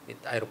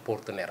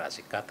aeroporto ne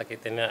rasi kata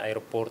kita ne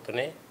aeroporto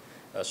ne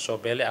so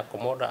bele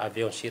acomoda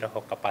avião sira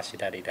ho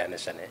capacidade da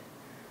nesane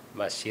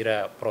mas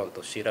sira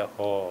pronto sira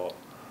ho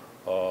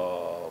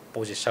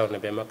posição ne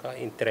bemaka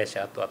interesse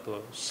atu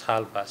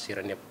salva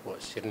sira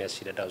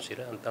cidadão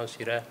sira então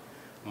sira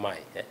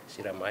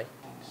mai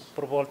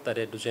por volta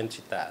de 200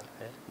 e tal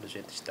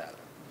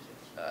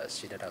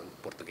cidadão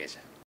portuguesa.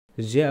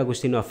 Zé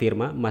Agustino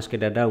afirma, mas que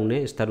dadau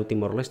ne Estado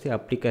Timor-Leste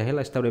aplica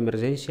hela estado de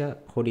emergência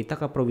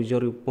hoditaka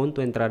provisório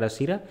ponto entrada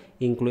sira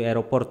inclui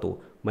aeroporto,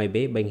 mas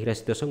be banhira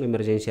situação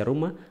emergência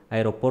ruma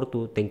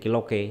aeroporto tem que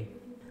loque.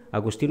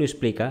 Agustino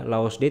explica,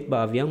 laos det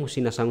ba avião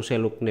sina sang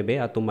seluk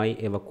nebe atau mai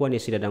evacuane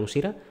cidadão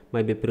sira,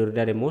 mas be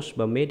prioridade mos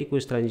ba médico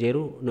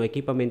estrangeiro no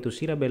equipamento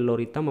sira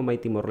belori tama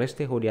mai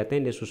Timor-Leste hodi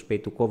atende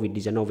suspeito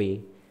COVID-19.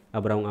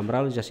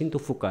 Abril Jacinto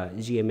Fuca,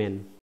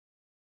 GMN.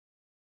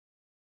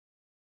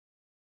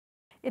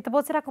 E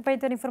também será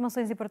acompanhado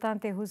informações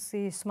importantes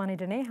da semana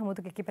de né,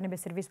 a equipe de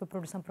serviço para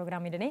produção do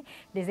programa de né.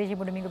 Desejo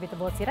bom domingo para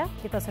todos,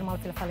 que está sendo mal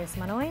pela falha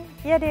semana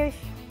e adeus.